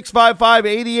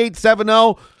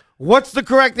 480-655-8870. What's the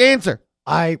correct answer?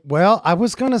 I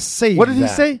was gonna say. What did he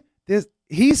that. say?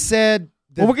 He said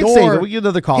the Well, we can door. save it. We get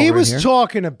another caller He in was here.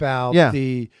 talking about Yeah.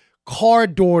 the car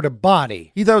door to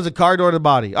body. He thought it was a car door to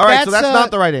body. All right, so that's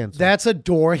not the right answer. That's a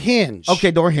door hinge.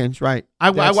 Okay, door hinge, right.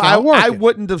 I That's not working.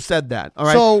 wouldn't have said that. All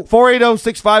right. So-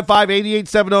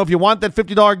 480-655-8870. If you want that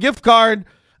 $50 gift card,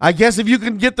 I guess if you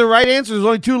can get the right answer, there's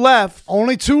only two left.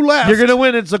 Only two left. You're going to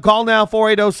win it. So call now,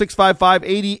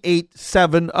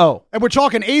 480-655-8870. And we're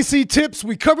talking AC tips.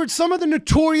 We covered some of the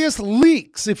notorious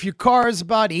leaks. If your car is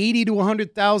about 80 to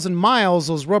 100,000 miles,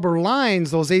 those rubber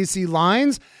lines, those AC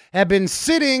lines, have been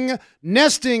sitting,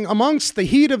 nesting amongst the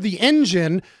heat of the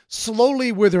engine,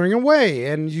 slowly withering away.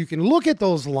 And you can look at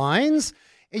those lines,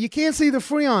 and you can't see the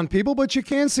Freon, people, but you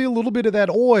can see a little bit of that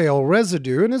oil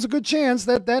residue, and there's a good chance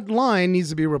that that line needs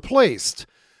to be replaced.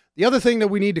 The other thing that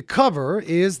we need to cover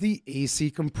is the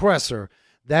AC compressor.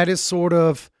 That is sort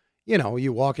of,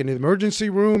 you walk into the emergency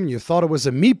room, you thought it was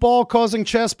a meatball causing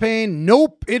chest pain.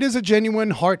 Nope, it is a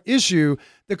genuine heart issue.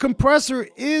 The compressor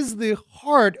is the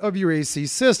heart of your AC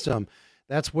system.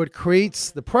 That's what creates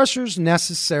the pressures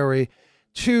necessary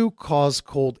to cause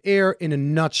cold air in a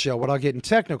nutshell, without getting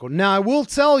technical. Now, I will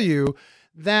tell you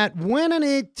that when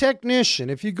a technician,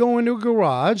 if you go into a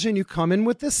garage and you come in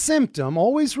with a symptom,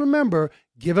 always remember,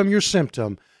 give them your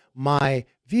symptom. My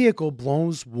vehicle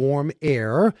blows warm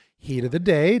air, heat of the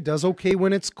day, does okay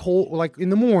when it's cold, like in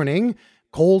the morning.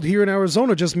 Cold here in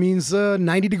Arizona just means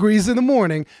 90 degrees in the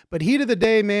morning, but heat of the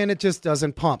day, man, it just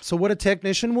doesn't pump. So what a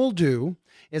technician will do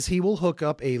is he will hook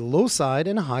up a low side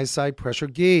and a high side pressure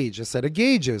gauge, a set of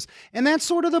gauges. And that's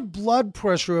sort of the blood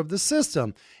pressure of the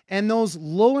system. And those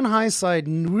low and high side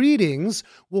readings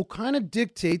will kind of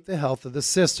dictate the health of the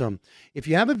system. If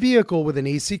you have a vehicle with an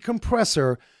AC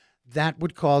compressor, that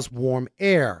would cause warm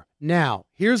air. Now,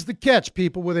 here's the catch,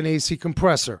 people with an AC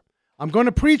compressor. I'm going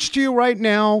to preach to you right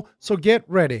now, so get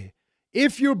ready.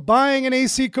 If you're buying an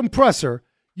AC compressor,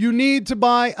 you need to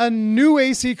buy a new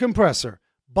AC compressor.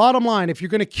 Bottom line, if you're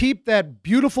going to keep that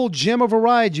beautiful gem of a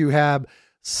ride you have,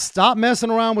 stop messing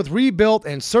around with rebuilt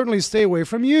and certainly stay away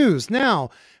from used.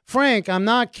 Now, Frank, I'm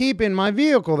not keeping my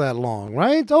vehicle that long,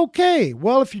 right? Okay.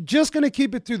 Well, if you're just going to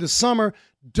keep it through the summer,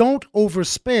 don't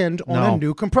overspend on No. a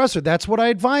new compressor. That's what I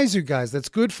advise you guys. That's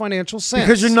good financial sense.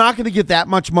 Because you're not going to get that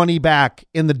much money back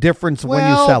in the difference when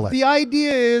you sell it. The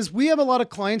idea is we have a lot of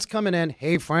clients coming in,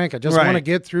 hey, Frank, I just Right. want to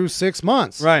get through 6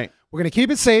 months. Right. We're going to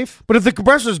keep it safe. But if the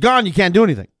compressor's gone, you can't do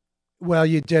anything. Well,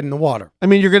 you dead in the water. I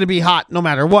mean, you're going to be hot no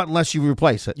matter what unless you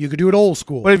replace it. You could do it old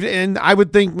school. But and I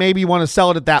would think maybe you want to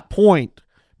sell it at that point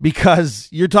because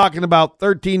you're talking about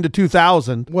 13 to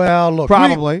 2,000. Well, look,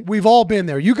 Probably. we've all been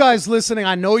there. You guys listening,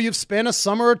 I know you've spent a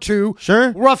summer or two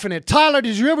roughing it. Tyler,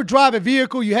 did you ever drive a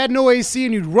vehicle, you had no AC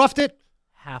and you roughed it?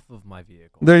 Half of my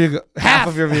vehicle. There you go. Half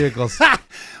of your vehicles. But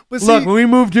Look, see- when we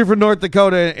moved here from North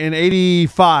Dakota in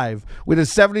 85 with a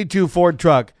 72 Ford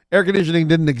truck, air conditioning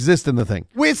didn't exist in the thing.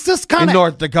 Well, it's just kind In of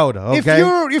North Dakota, okay?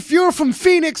 If you're from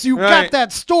Phoenix, you Right. got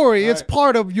that story. It's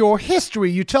part of your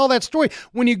history. You tell that story.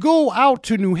 When you go out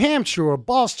to New Hampshire or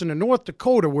Boston or North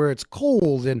Dakota where it's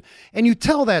cold and you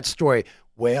tell that story.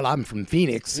 Well, I'm from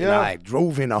Phoenix and Yeah. I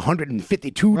drove in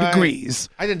 152 Right. degrees.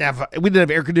 we didn't have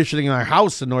air conditioning in our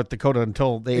house in North Dakota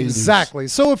until the 80s. Exactly.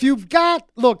 So if you've got,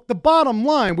 look, the bottom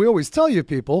line, we always tell you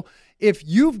people, if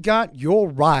you've got your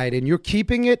ride and you're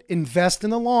keeping it, invest in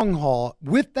the long haul.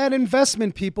 With that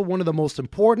investment, people, one of the most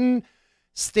important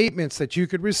statements that you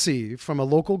could receive from a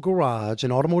local garage,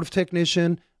 an automotive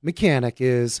technician, mechanic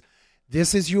is,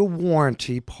 this is your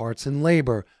warranty, parts, and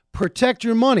labor. Protect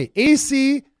your money.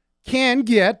 AC can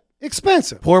get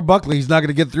expensive. Poor Buckley, he's not going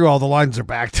to get through all the lines are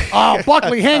backed. Oh,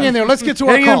 Buckley, hang in there. Let's get to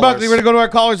our Hang in, callers. Buckley. We're going to go to our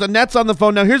callers. Annette's on the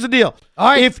phone. Now, here's the deal. All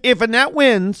right. If Annette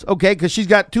wins, okay, because she's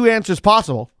got two answers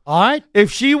possible. All right.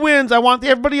 If she wins, I want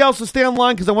everybody else to stay on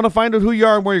line because I want to find out who you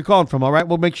are and where you're calling from, all right?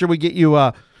 We'll make sure we get you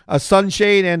a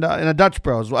sunshade and a Dutch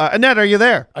Bros. Annette, are you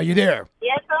there? Are you there?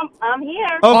 Yes, I'm here.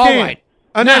 Okay. All right.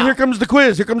 Annette, Now- here comes the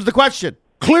quiz. Here comes the question.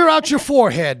 Clear out your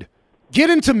forehead. Get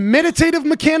into meditative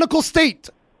mechanical state.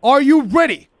 Are you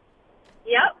ready?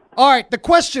 Yep. All right. The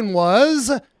question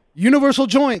was universal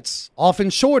joints, often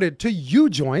shorted to U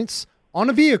joints on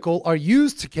a vehicle, are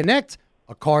used to connect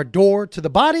a car door to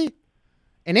the body,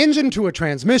 an engine to a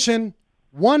transmission,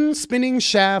 one spinning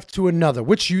shaft to another.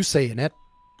 Which you say, Annette?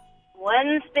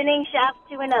 One spinning shaft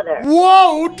to another.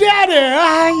 Whoa,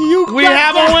 Daddy! We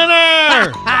have a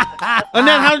winner!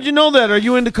 Annette, how did you know that? Are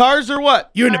you into cars or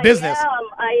what? You in the business.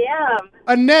 I am.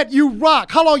 Annette, you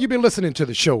rock. How long you been listening to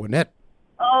the show, Annette?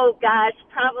 Oh, gosh,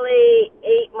 probably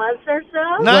 8 months or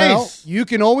so. Well, you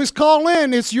can always call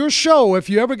in. It's your show. If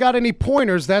you ever got any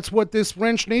pointers, that's what this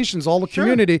Wrench Nation's all the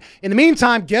community. In the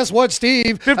meantime, guess what,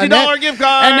 Steve? $50 gift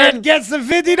card. Annette gets the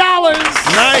 $50.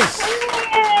 Nice.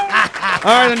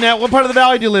 All right, Annette, what part of the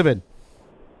valley do you live in?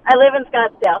 I live in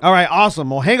Scottsdale. All right, awesome.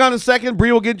 Well, hang on a second.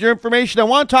 Bree will get your information. I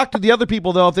want to talk to the other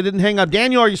people, though, if they didn't hang up.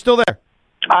 Daniel, are you still there?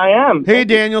 I am. Hey,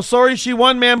 Daniel. Sorry she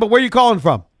won, man, but where are you calling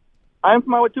from? I'm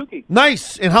from Awatuki.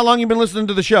 Nice. And how long you been listening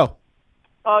to the show?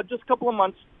 Just a couple of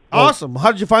months. Awesome.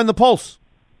 How did you find the Pulse?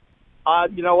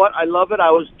 You know what? I love it.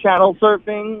 I was channel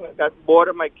surfing. I got bored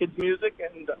of my kids' music,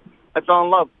 and I fell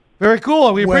in love. Very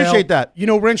cool. We appreciate that. You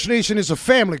know, Wrench Nation is a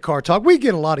family car talk. We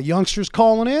get a lot of youngsters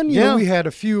calling in. You know, we had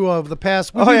a few of the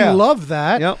past. We love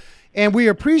that. Yep. And we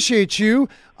appreciate you.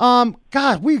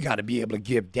 God, we got to be able to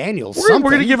give Daniel something. We're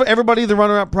going to give everybody the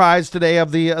runner-up prize today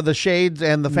of the shades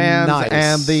and the fans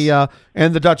Nice.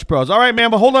 and the Dutch Bros. All right, man,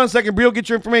 but hold on a second. Bree will get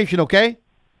your information, okay?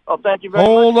 Oh, thank you very much.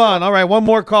 Hold on. All right, one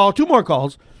more call. Two more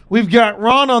calls. We've got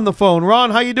Ron on the phone.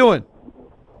 Ron, how you doing?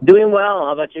 Doing well.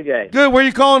 How about you guys? Good. Where are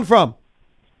you calling from?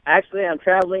 Actually, I'm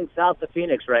traveling south of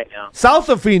Phoenix right now. South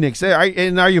of Phoenix.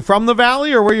 And are you from the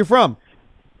Valley or where are you from?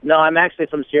 No, I'm actually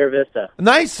from Sierra Vista.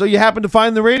 Nice. So you happen to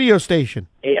find the radio station.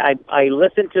 I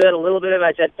listened to it a little bit and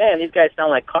I said, man, these guys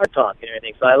sound like car talk and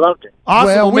everything, so I loved it. Awesome.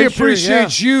 Well, we make sure-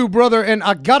 appreciate you, brother. And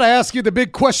I got to ask you the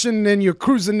big question, and you're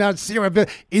cruising down Sierra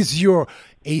Vista. Is your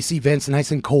AC vents nice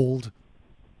and cold?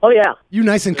 Oh, yeah. You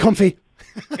nice and comfy?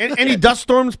 Any dust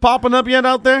storms popping up yet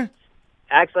out there?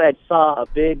 Actually, I saw a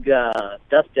big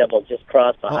dust devil just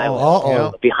cross the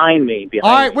highway behind me.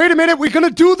 All right, wait a minute. We're going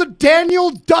to do the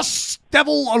Daniel Dust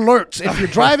Devil alert. If you're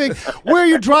driving, where are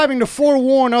you driving to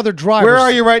forewarn other drivers? Where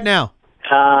are you right now?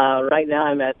 Right now,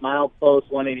 I'm at milepost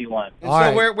 181. And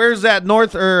so where's that,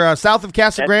 north or south of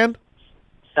Casa Grande?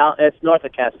 It's north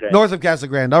of Casa Grande. North of Casa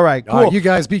Grande. All right, cool. All right, you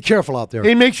guys be careful out there.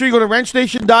 Hey, make sure you go to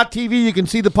wrenchnation.tv. You can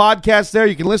see the podcast there.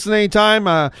 You can listen anytime.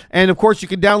 And, of course, you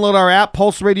can download our app,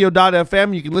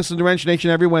 pulseradio.fm. You can listen to Wrench Nation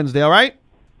every Wednesday, all right?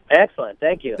 Excellent.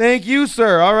 Thank you. Thank you,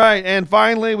 sir. All right. And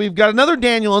finally, we've got another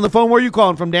Daniel on the phone. Where are you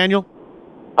calling from, Daniel?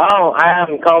 Oh,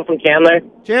 I'm calling from Chandler.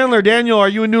 Chandler, Daniel, are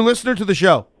you a new listener to the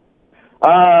show?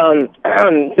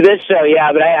 To this show,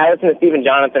 yeah, but I listen to Steve and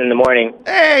Jonathan in the morning.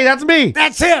 Hey, that's me.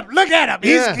 That's him. Look at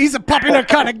him. He's a popular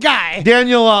kind of guy.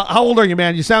 Daniel, how old are you,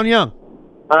 man? You sound young.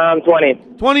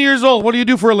 20. 20 years old. What do you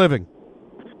do for a living?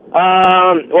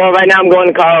 Well, right now I'm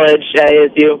going to college at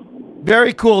ASU.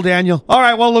 Very cool, Daniel. All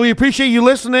right, well, we appreciate you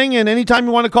listening, and anytime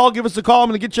you want to call, give us a call. I'm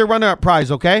going to get you a runner-up prize,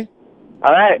 okay?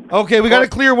 All right. Okay, we got to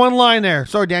clear one line there.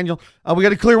 Sorry, Daniel. We got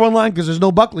to clear one line because there's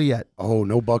no Buckley yet. Oh,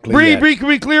 no Buckley Bree, yet. Bree, can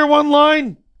we clear one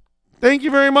line? Thank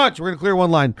you very much. We're going to clear one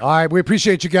line. All right, we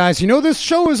appreciate you guys. You know, this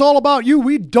show is all about you.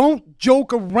 We don't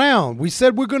joke around. We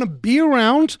said we're going to be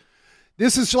around.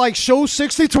 This is like show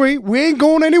 63. We ain't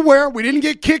going anywhere. We didn't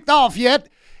get kicked off yet.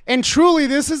 And truly,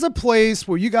 this is a place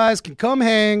where you guys can come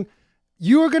hang.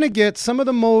 You are going to get some of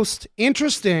the most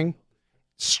interesting,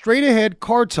 straight-ahead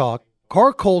car talk,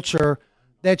 car culture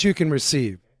that you can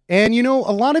receive. And, you know,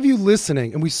 a lot of you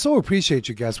listening, and we so appreciate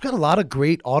you guys. We've got a lot of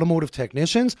great automotive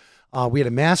technicians. We had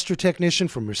a master technician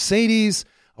from Mercedes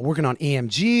working on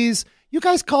AMGs. You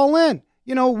guys call in.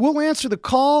 You know, we'll answer the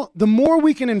call. The more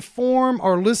we can inform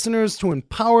our listeners to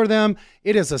empower them,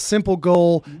 it is a simple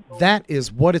goal. That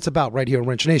is what it's about right here on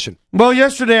Wrench Nation. Well,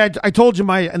 yesterday I told you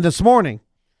and this morning,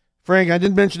 Frank, I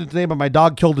didn't mention it today, but my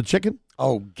dog killed a chicken.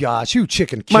 Oh, gosh, you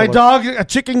chicken killer. A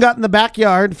chicken got in the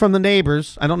backyard from the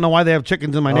neighbors. I don't know why they have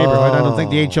chickens in my neighborhood. I don't think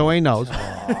the HOA knows.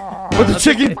 But the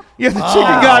chicken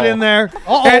got in there.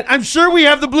 And I'm sure we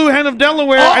have the blue hen of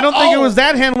Delaware. I don't think it was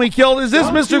that hen we killed. Is this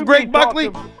Mr. Greg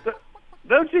Buckley?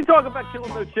 Don't you talk about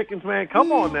killing those chickens, man.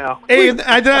 Come on now. Hey,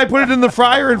 I put it in the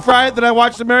fryer and fry it. Then I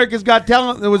watched America's Got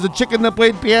Talent. There was a chicken that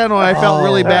played piano, and I felt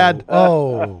really bad.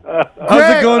 Oh.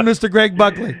 How's it going, Mr. Greg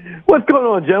Buckley? What's going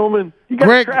on, gentlemen? You got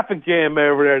a traffic jam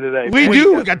over there today. We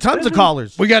do. We got tons of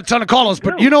callers. We got a ton of callers.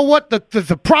 But you know what?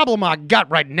 The problem I got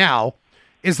right now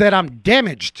is that I'm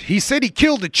damaged. He said he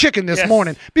killed a chicken this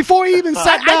morning before he even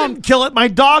sat down. I didn't kill it. My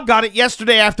dog got it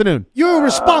yesterday afternoon. You're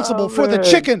responsible for the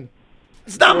chicken.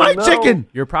 It's not my chicken.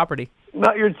 Your property.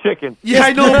 Not your chicken. Yeah,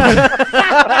 I know.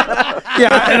 Yeah,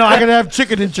 I know. I gotta have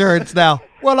chicken insurance now.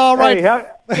 Well, all right. Hey,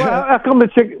 how come the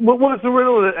chicken? What's the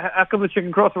riddle? How come the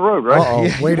chicken crossed the road?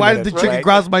 Right? Yeah, why did the chicken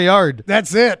cross my yard?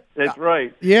 That's it. That's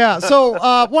right. Yeah. So,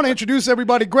 I want to introduce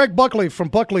everybody. Greg Buckley from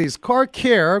Buckley's Car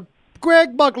Care.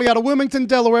 Greg Buckley out of Wilmington,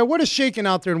 Delaware. What is shaking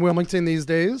out there in Wilmington these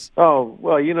days? Oh,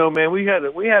 well, you know, man, we had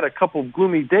a couple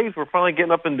gloomy days. We're finally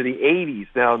getting up into the 80s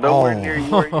now. Nowhere near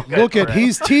where you guys Look at, are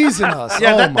he's teasing us.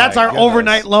 Yeah, that's our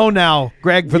overnight low now,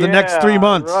 Greg, for the next 3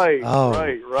 months. Right, Oh,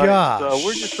 right. gosh. So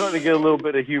we're just starting to get a little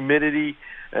bit of humidity.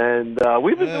 And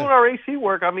we've been doing our AC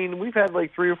work. I mean, we've had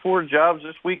like 3 or 4 jobs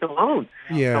this week alone.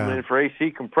 Yeah. Coming in for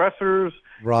AC compressors,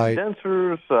 Right.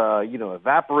 condensers,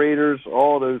 evaporators,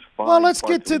 all those fine Well, let's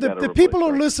parts get to that we the gotta people who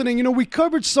replace. are listening. You know, we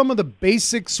covered some of the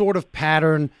basic sort of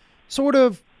pattern, sort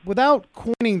of without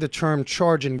coining the term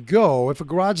charge and go. If a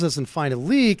garage doesn't find a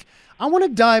leak, I want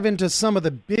to dive into some of the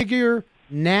bigger,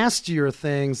 nastier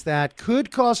things that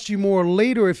could cost you more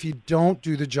later if you don't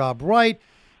do the job right.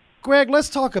 Greg, let's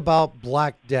talk about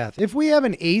Black Death. If we have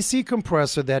an AC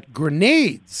compressor that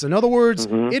grenades, in other words,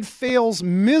 it fails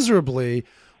miserably,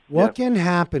 what can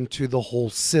happen to the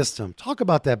whole system? Talk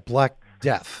about that Black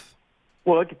Death.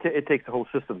 Well, it takes the whole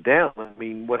system down. I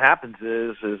mean, what happens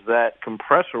is that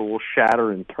compressor will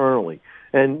shatter internally,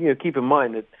 and keep in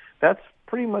mind that's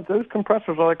pretty much, those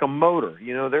compressors are like a motor.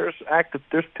 There's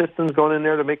pistons going in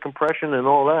there to make compression and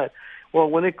all that. Well,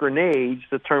 when it grenades,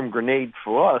 the term grenade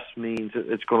for us means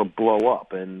it's going to blow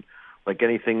up, and like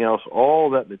anything else,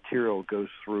 all that material goes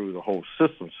through the whole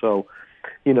system. So,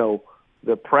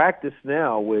 the practice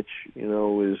now, which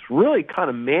is really kind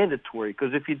of mandatory,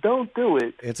 because if you don't do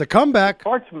it, it's a comeback.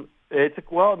 Not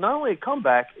only a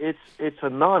comeback, it's a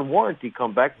non-warranty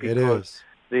comeback, because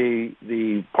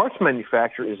the parts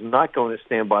manufacturer is not going to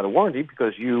stand by the warranty,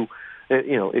 because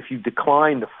if you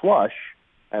decline the flush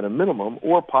at a minimum,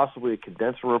 or possibly a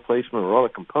condenser replacement or other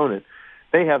component,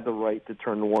 they have the right to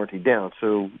turn the warranty down.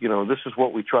 So this is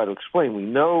what we try to explain. We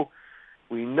know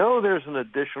there's an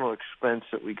additional expense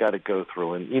that we got to go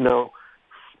through. And,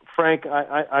 Frank,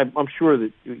 I'm sure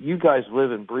that you guys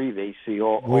live and breathe AC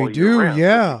all We year do, round,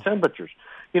 yeah. different temperatures.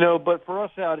 But for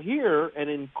us out here and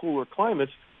in cooler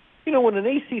climates, when an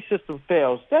AC system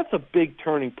fails, that's a big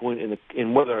turning point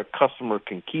in whether a customer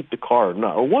can keep the car or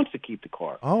not, or wants to keep the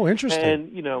car. Oh, interesting.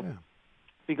 And,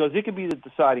 because it could be the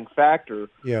deciding factor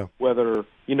whether,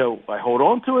 I hold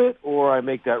on to it or I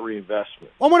make that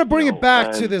reinvestment. I want to bring it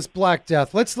back to this Black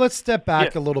Death. Let's step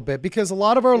back a little bit, because a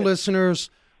lot of our listeners,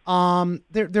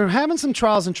 they're having some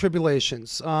trials and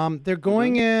tribulations. They're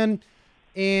going in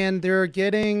and they're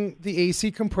getting the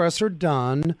AC compressor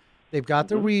done, They've got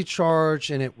the recharge,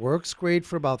 and it works great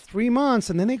for about 3 months,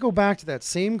 and then they go back to that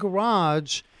same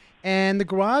garage, and the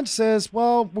garage says,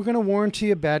 well, we're going to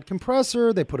warranty a bad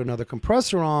compressor. They put another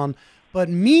compressor on. But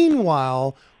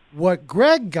meanwhile, what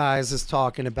Greg, guys, is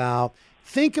talking about,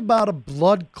 think about a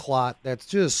blood clot that's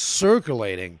just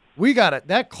circulating.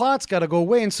 That clot's got to go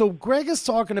away. And so Greg is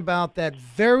talking about that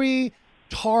very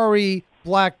tarry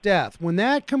Black Death. When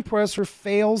that compressor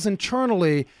fails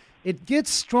internally, it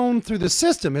gets thrown through the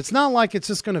system. It's not like it's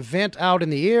just going to vent out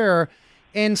in the air.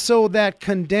 And so that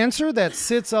condenser that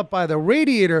sits up by the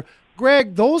radiator,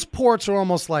 Greg, those ports are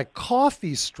almost like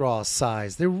coffee straw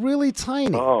size. They're really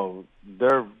tiny. Oh,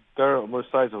 they're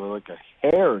almost the size of like a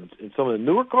hair. In some of the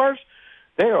newer cars,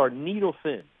 they are needle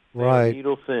thin. Right.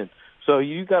 Needle thin. So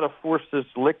you got to force this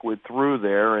liquid through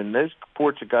there, and those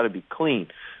ports have got to be clean.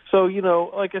 So,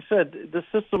 like I said, the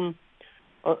system,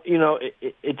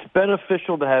 it's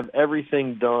beneficial to have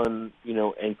everything done,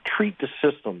 and treat the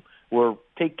system or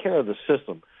take care of the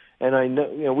system. And I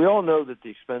know, we all know that the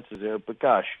expense is there, but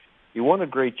gosh, you want a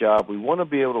great job. We want to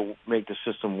be able to make the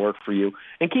system work for you.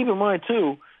 And keep in mind,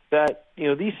 too, that,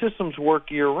 these systems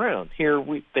work year-round. Here,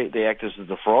 they act as a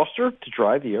defroster to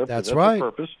dry the air. That's right.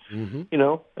 The purpose. Mm-hmm.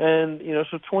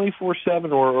 So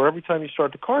 24/7 or every time you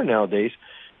start the car nowadays,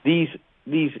 these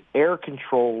air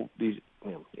control, these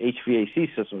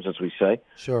HVAC systems, as we say,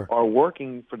 sure, are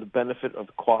working for the benefit of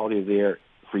the quality of the air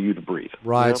for you to breathe.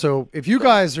 Right. So if you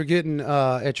guys are getting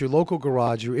at your local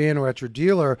garage you're in or at your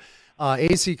dealer,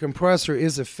 AC compressor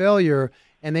is a failure,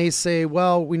 and they say,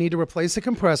 well, we need to replace the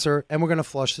compressor, and we're going to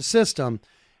flush the system.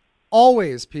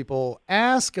 Always, people,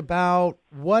 ask about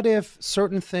what if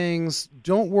certain things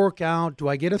don't work out? Do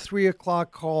I get a 3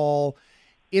 o'clock call?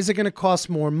 Is it going to cost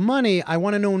more money? I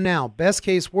want to know now. Best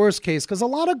case, worst case, because a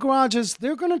lot of garages,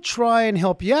 they're going to try and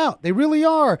help you out. They really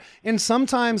are. And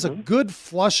sometimes a good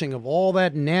flushing of all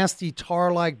that nasty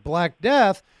tar-like Black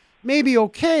Death may be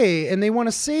okay, and they want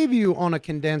to save you on a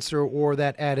condenser or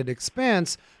that added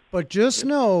expense. But just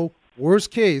know,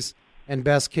 worst case and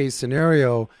best case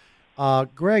scenario.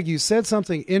 Greg, you said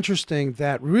something interesting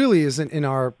that really isn't in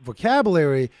our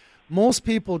vocabulary. Most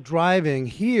people driving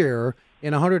here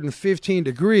in 115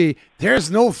 degree, there's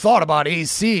no thought about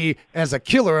AC as a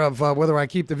killer of whether I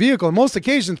keep the vehicle. On most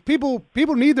occasions, people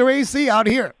need their AC out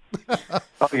here.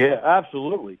 Oh yeah,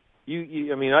 absolutely.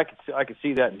 I mean, I could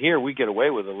see that in here. We get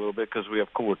away with it a little bit because we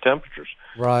have cooler temperatures,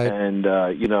 right? And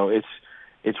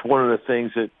it's one of the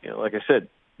things that, like I said,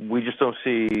 we just don't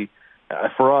see.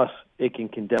 For us, it can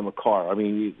condemn a car. I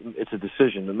mean, it's a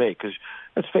decision to make because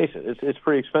let's face it, it's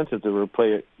pretty expensive to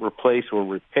replace or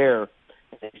repair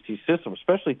an AC system,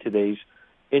 especially today's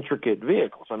intricate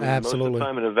vehicles. I mean, absolutely. Most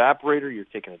of the time, an evaporator, you're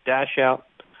taking a dash out,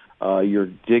 you're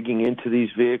digging into these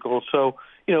vehicles. So,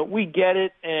 we get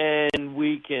it, and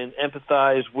we can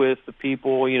empathize with the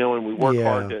people, and we work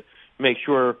hard to make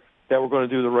sure that we're going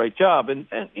to do the right job. And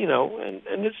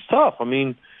it's tough. I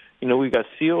mean, we've got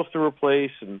seals to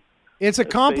replace, and it's a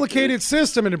complicated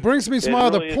system, and it brings me to my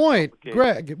other point,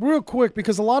 Greg, real quick,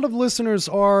 because a lot of listeners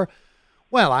are,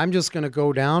 well, I'm just going to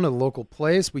go down to the local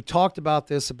place. We talked about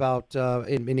this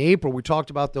in April. We talked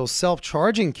about those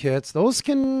self-charging kits. Those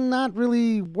can not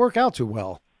really work out too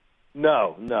well.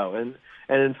 No. And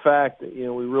in fact, we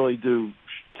really do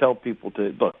tell people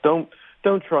to, look, don't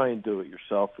try and do it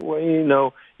yourself. Well,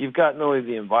 you've got not only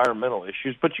the environmental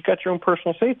issues, but you got your own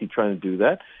personal safety trying to do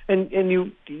that.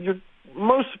 And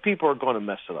most people are going to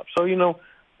mess it up. So,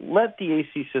 let the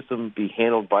AC system be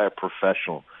handled by a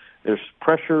professional. There's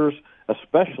pressures,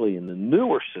 especially in the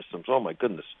newer systems. Oh, my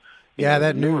goodness.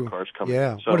 That newer cars coming.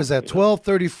 Yeah. So, what is that?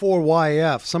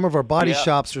 1234YF. Some of our body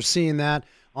shops are seeing that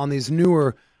on these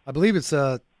newer, I believe it's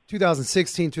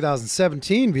 2016,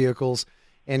 2017 vehicles.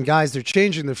 And, guys, they're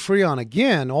changing the Freon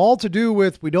again, all to do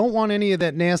with we don't want any of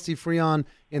that nasty Freon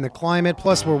in the climate.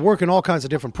 Plus, we're working all kinds of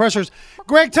different pressures.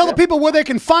 Greg, tell the people where they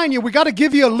can find you. We got to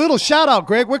give you a little shout-out,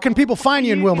 Greg. Where can people find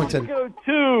you in Wilmington? Go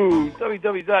to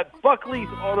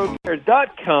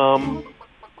www.buckleysautoCare.com,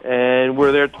 and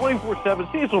we're there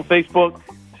 24/7. See us on Facebook.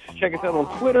 Check us out on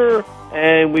Twitter,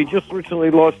 and we just recently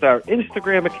launched our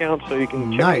Instagram account, so you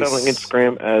can check us out on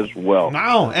Instagram as well.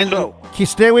 Wow, and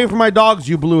stay away from my dogs,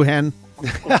 you blue hen.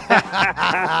 Rock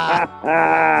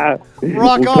we'll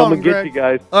on, come and Greg. get you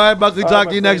guys. All right, Buckley, talk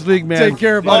to you next week, man. Take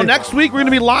care, buddy. Next week we're going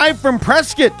to be live from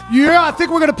Prescott. Yeah, I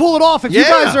think we're going to pull it off. If you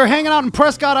guys are hanging out in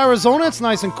Prescott, Arizona, it's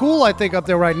nice and cool, I think, up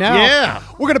there right now. Yeah.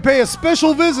 We're going to pay a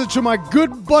special visit to my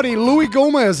good buddy, Louis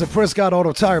Gomez at Prescott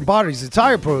Auto Tire and Bodies, the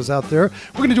tire pros out there.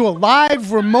 We're going to do a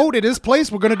live remote at his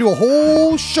place. We're going to do a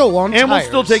whole show on tires. And we'll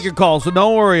still take your call, so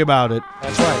don't worry about it.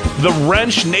 That's right. The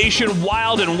Wrench Nation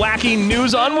Wild and Wacky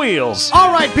News on Wheels.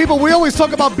 All right, people, we always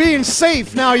talk about being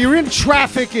safe. Now, you're in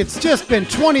traffic. It's just been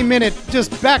 20 minutes,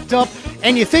 just backed up,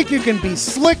 and you think you can be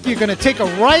slick. You're going to take a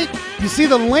right. You see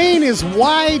the lane is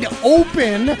wide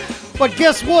open, but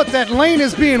guess what? That lane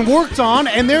is being worked on,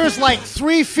 and there's like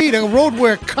 3 feet of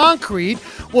roadware concrete.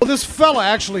 Well, this fella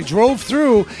actually drove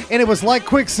through, and it was like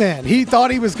quicksand. He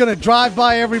thought he was going to drive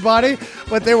by everybody,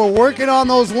 but they were working on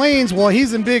those lanes. Well,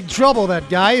 he's in big trouble, that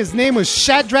guy. His name was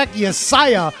Shadrach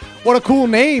Yesiah. What a cool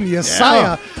name,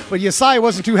 Yesiah. Yeah. But Yesiah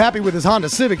wasn't too happy with his Honda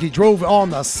Civic. He drove on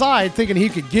the side thinking he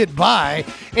could get by,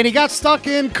 and he got stuck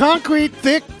in concrete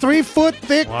thick, 3 foot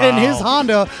thick, and his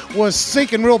Honda was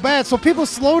sinking real bad. So people,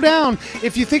 slow down.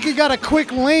 If you think you got a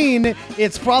quick lane,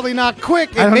 it's probably not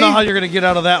quick. I don't know how you're going to get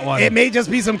out of that one. It may just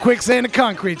be some quicksand and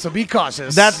concrete, so be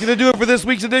cautious. That's going to do it for this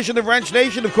week's edition of Wrench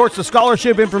Nation. Of course, the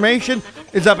scholarship information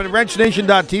is up at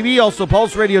wrenchnation.tv, also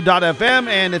pulseradio.fm,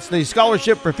 and it's the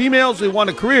scholarship for females who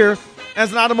want a career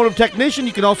as an automotive technician.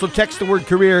 You can also text the word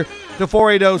career to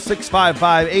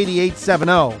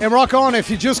 480-655-8870. And rock on, if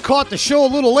you just caught the show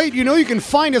a little late, you know you can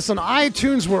find us on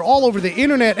iTunes. We're all over the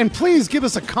internet. And please give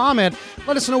us a comment.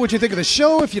 Let us know what you think of the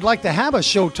show. If you'd like to have a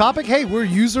show topic, hey, we're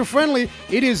user-friendly.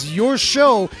 It is your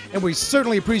show, and we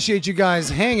certainly appreciate you guys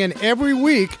hanging every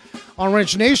week on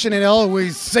Wrench Nation. And I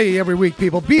always say every week,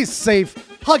 people, be safe,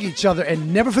 hug each other,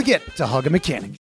 and never forget to hug a mechanic.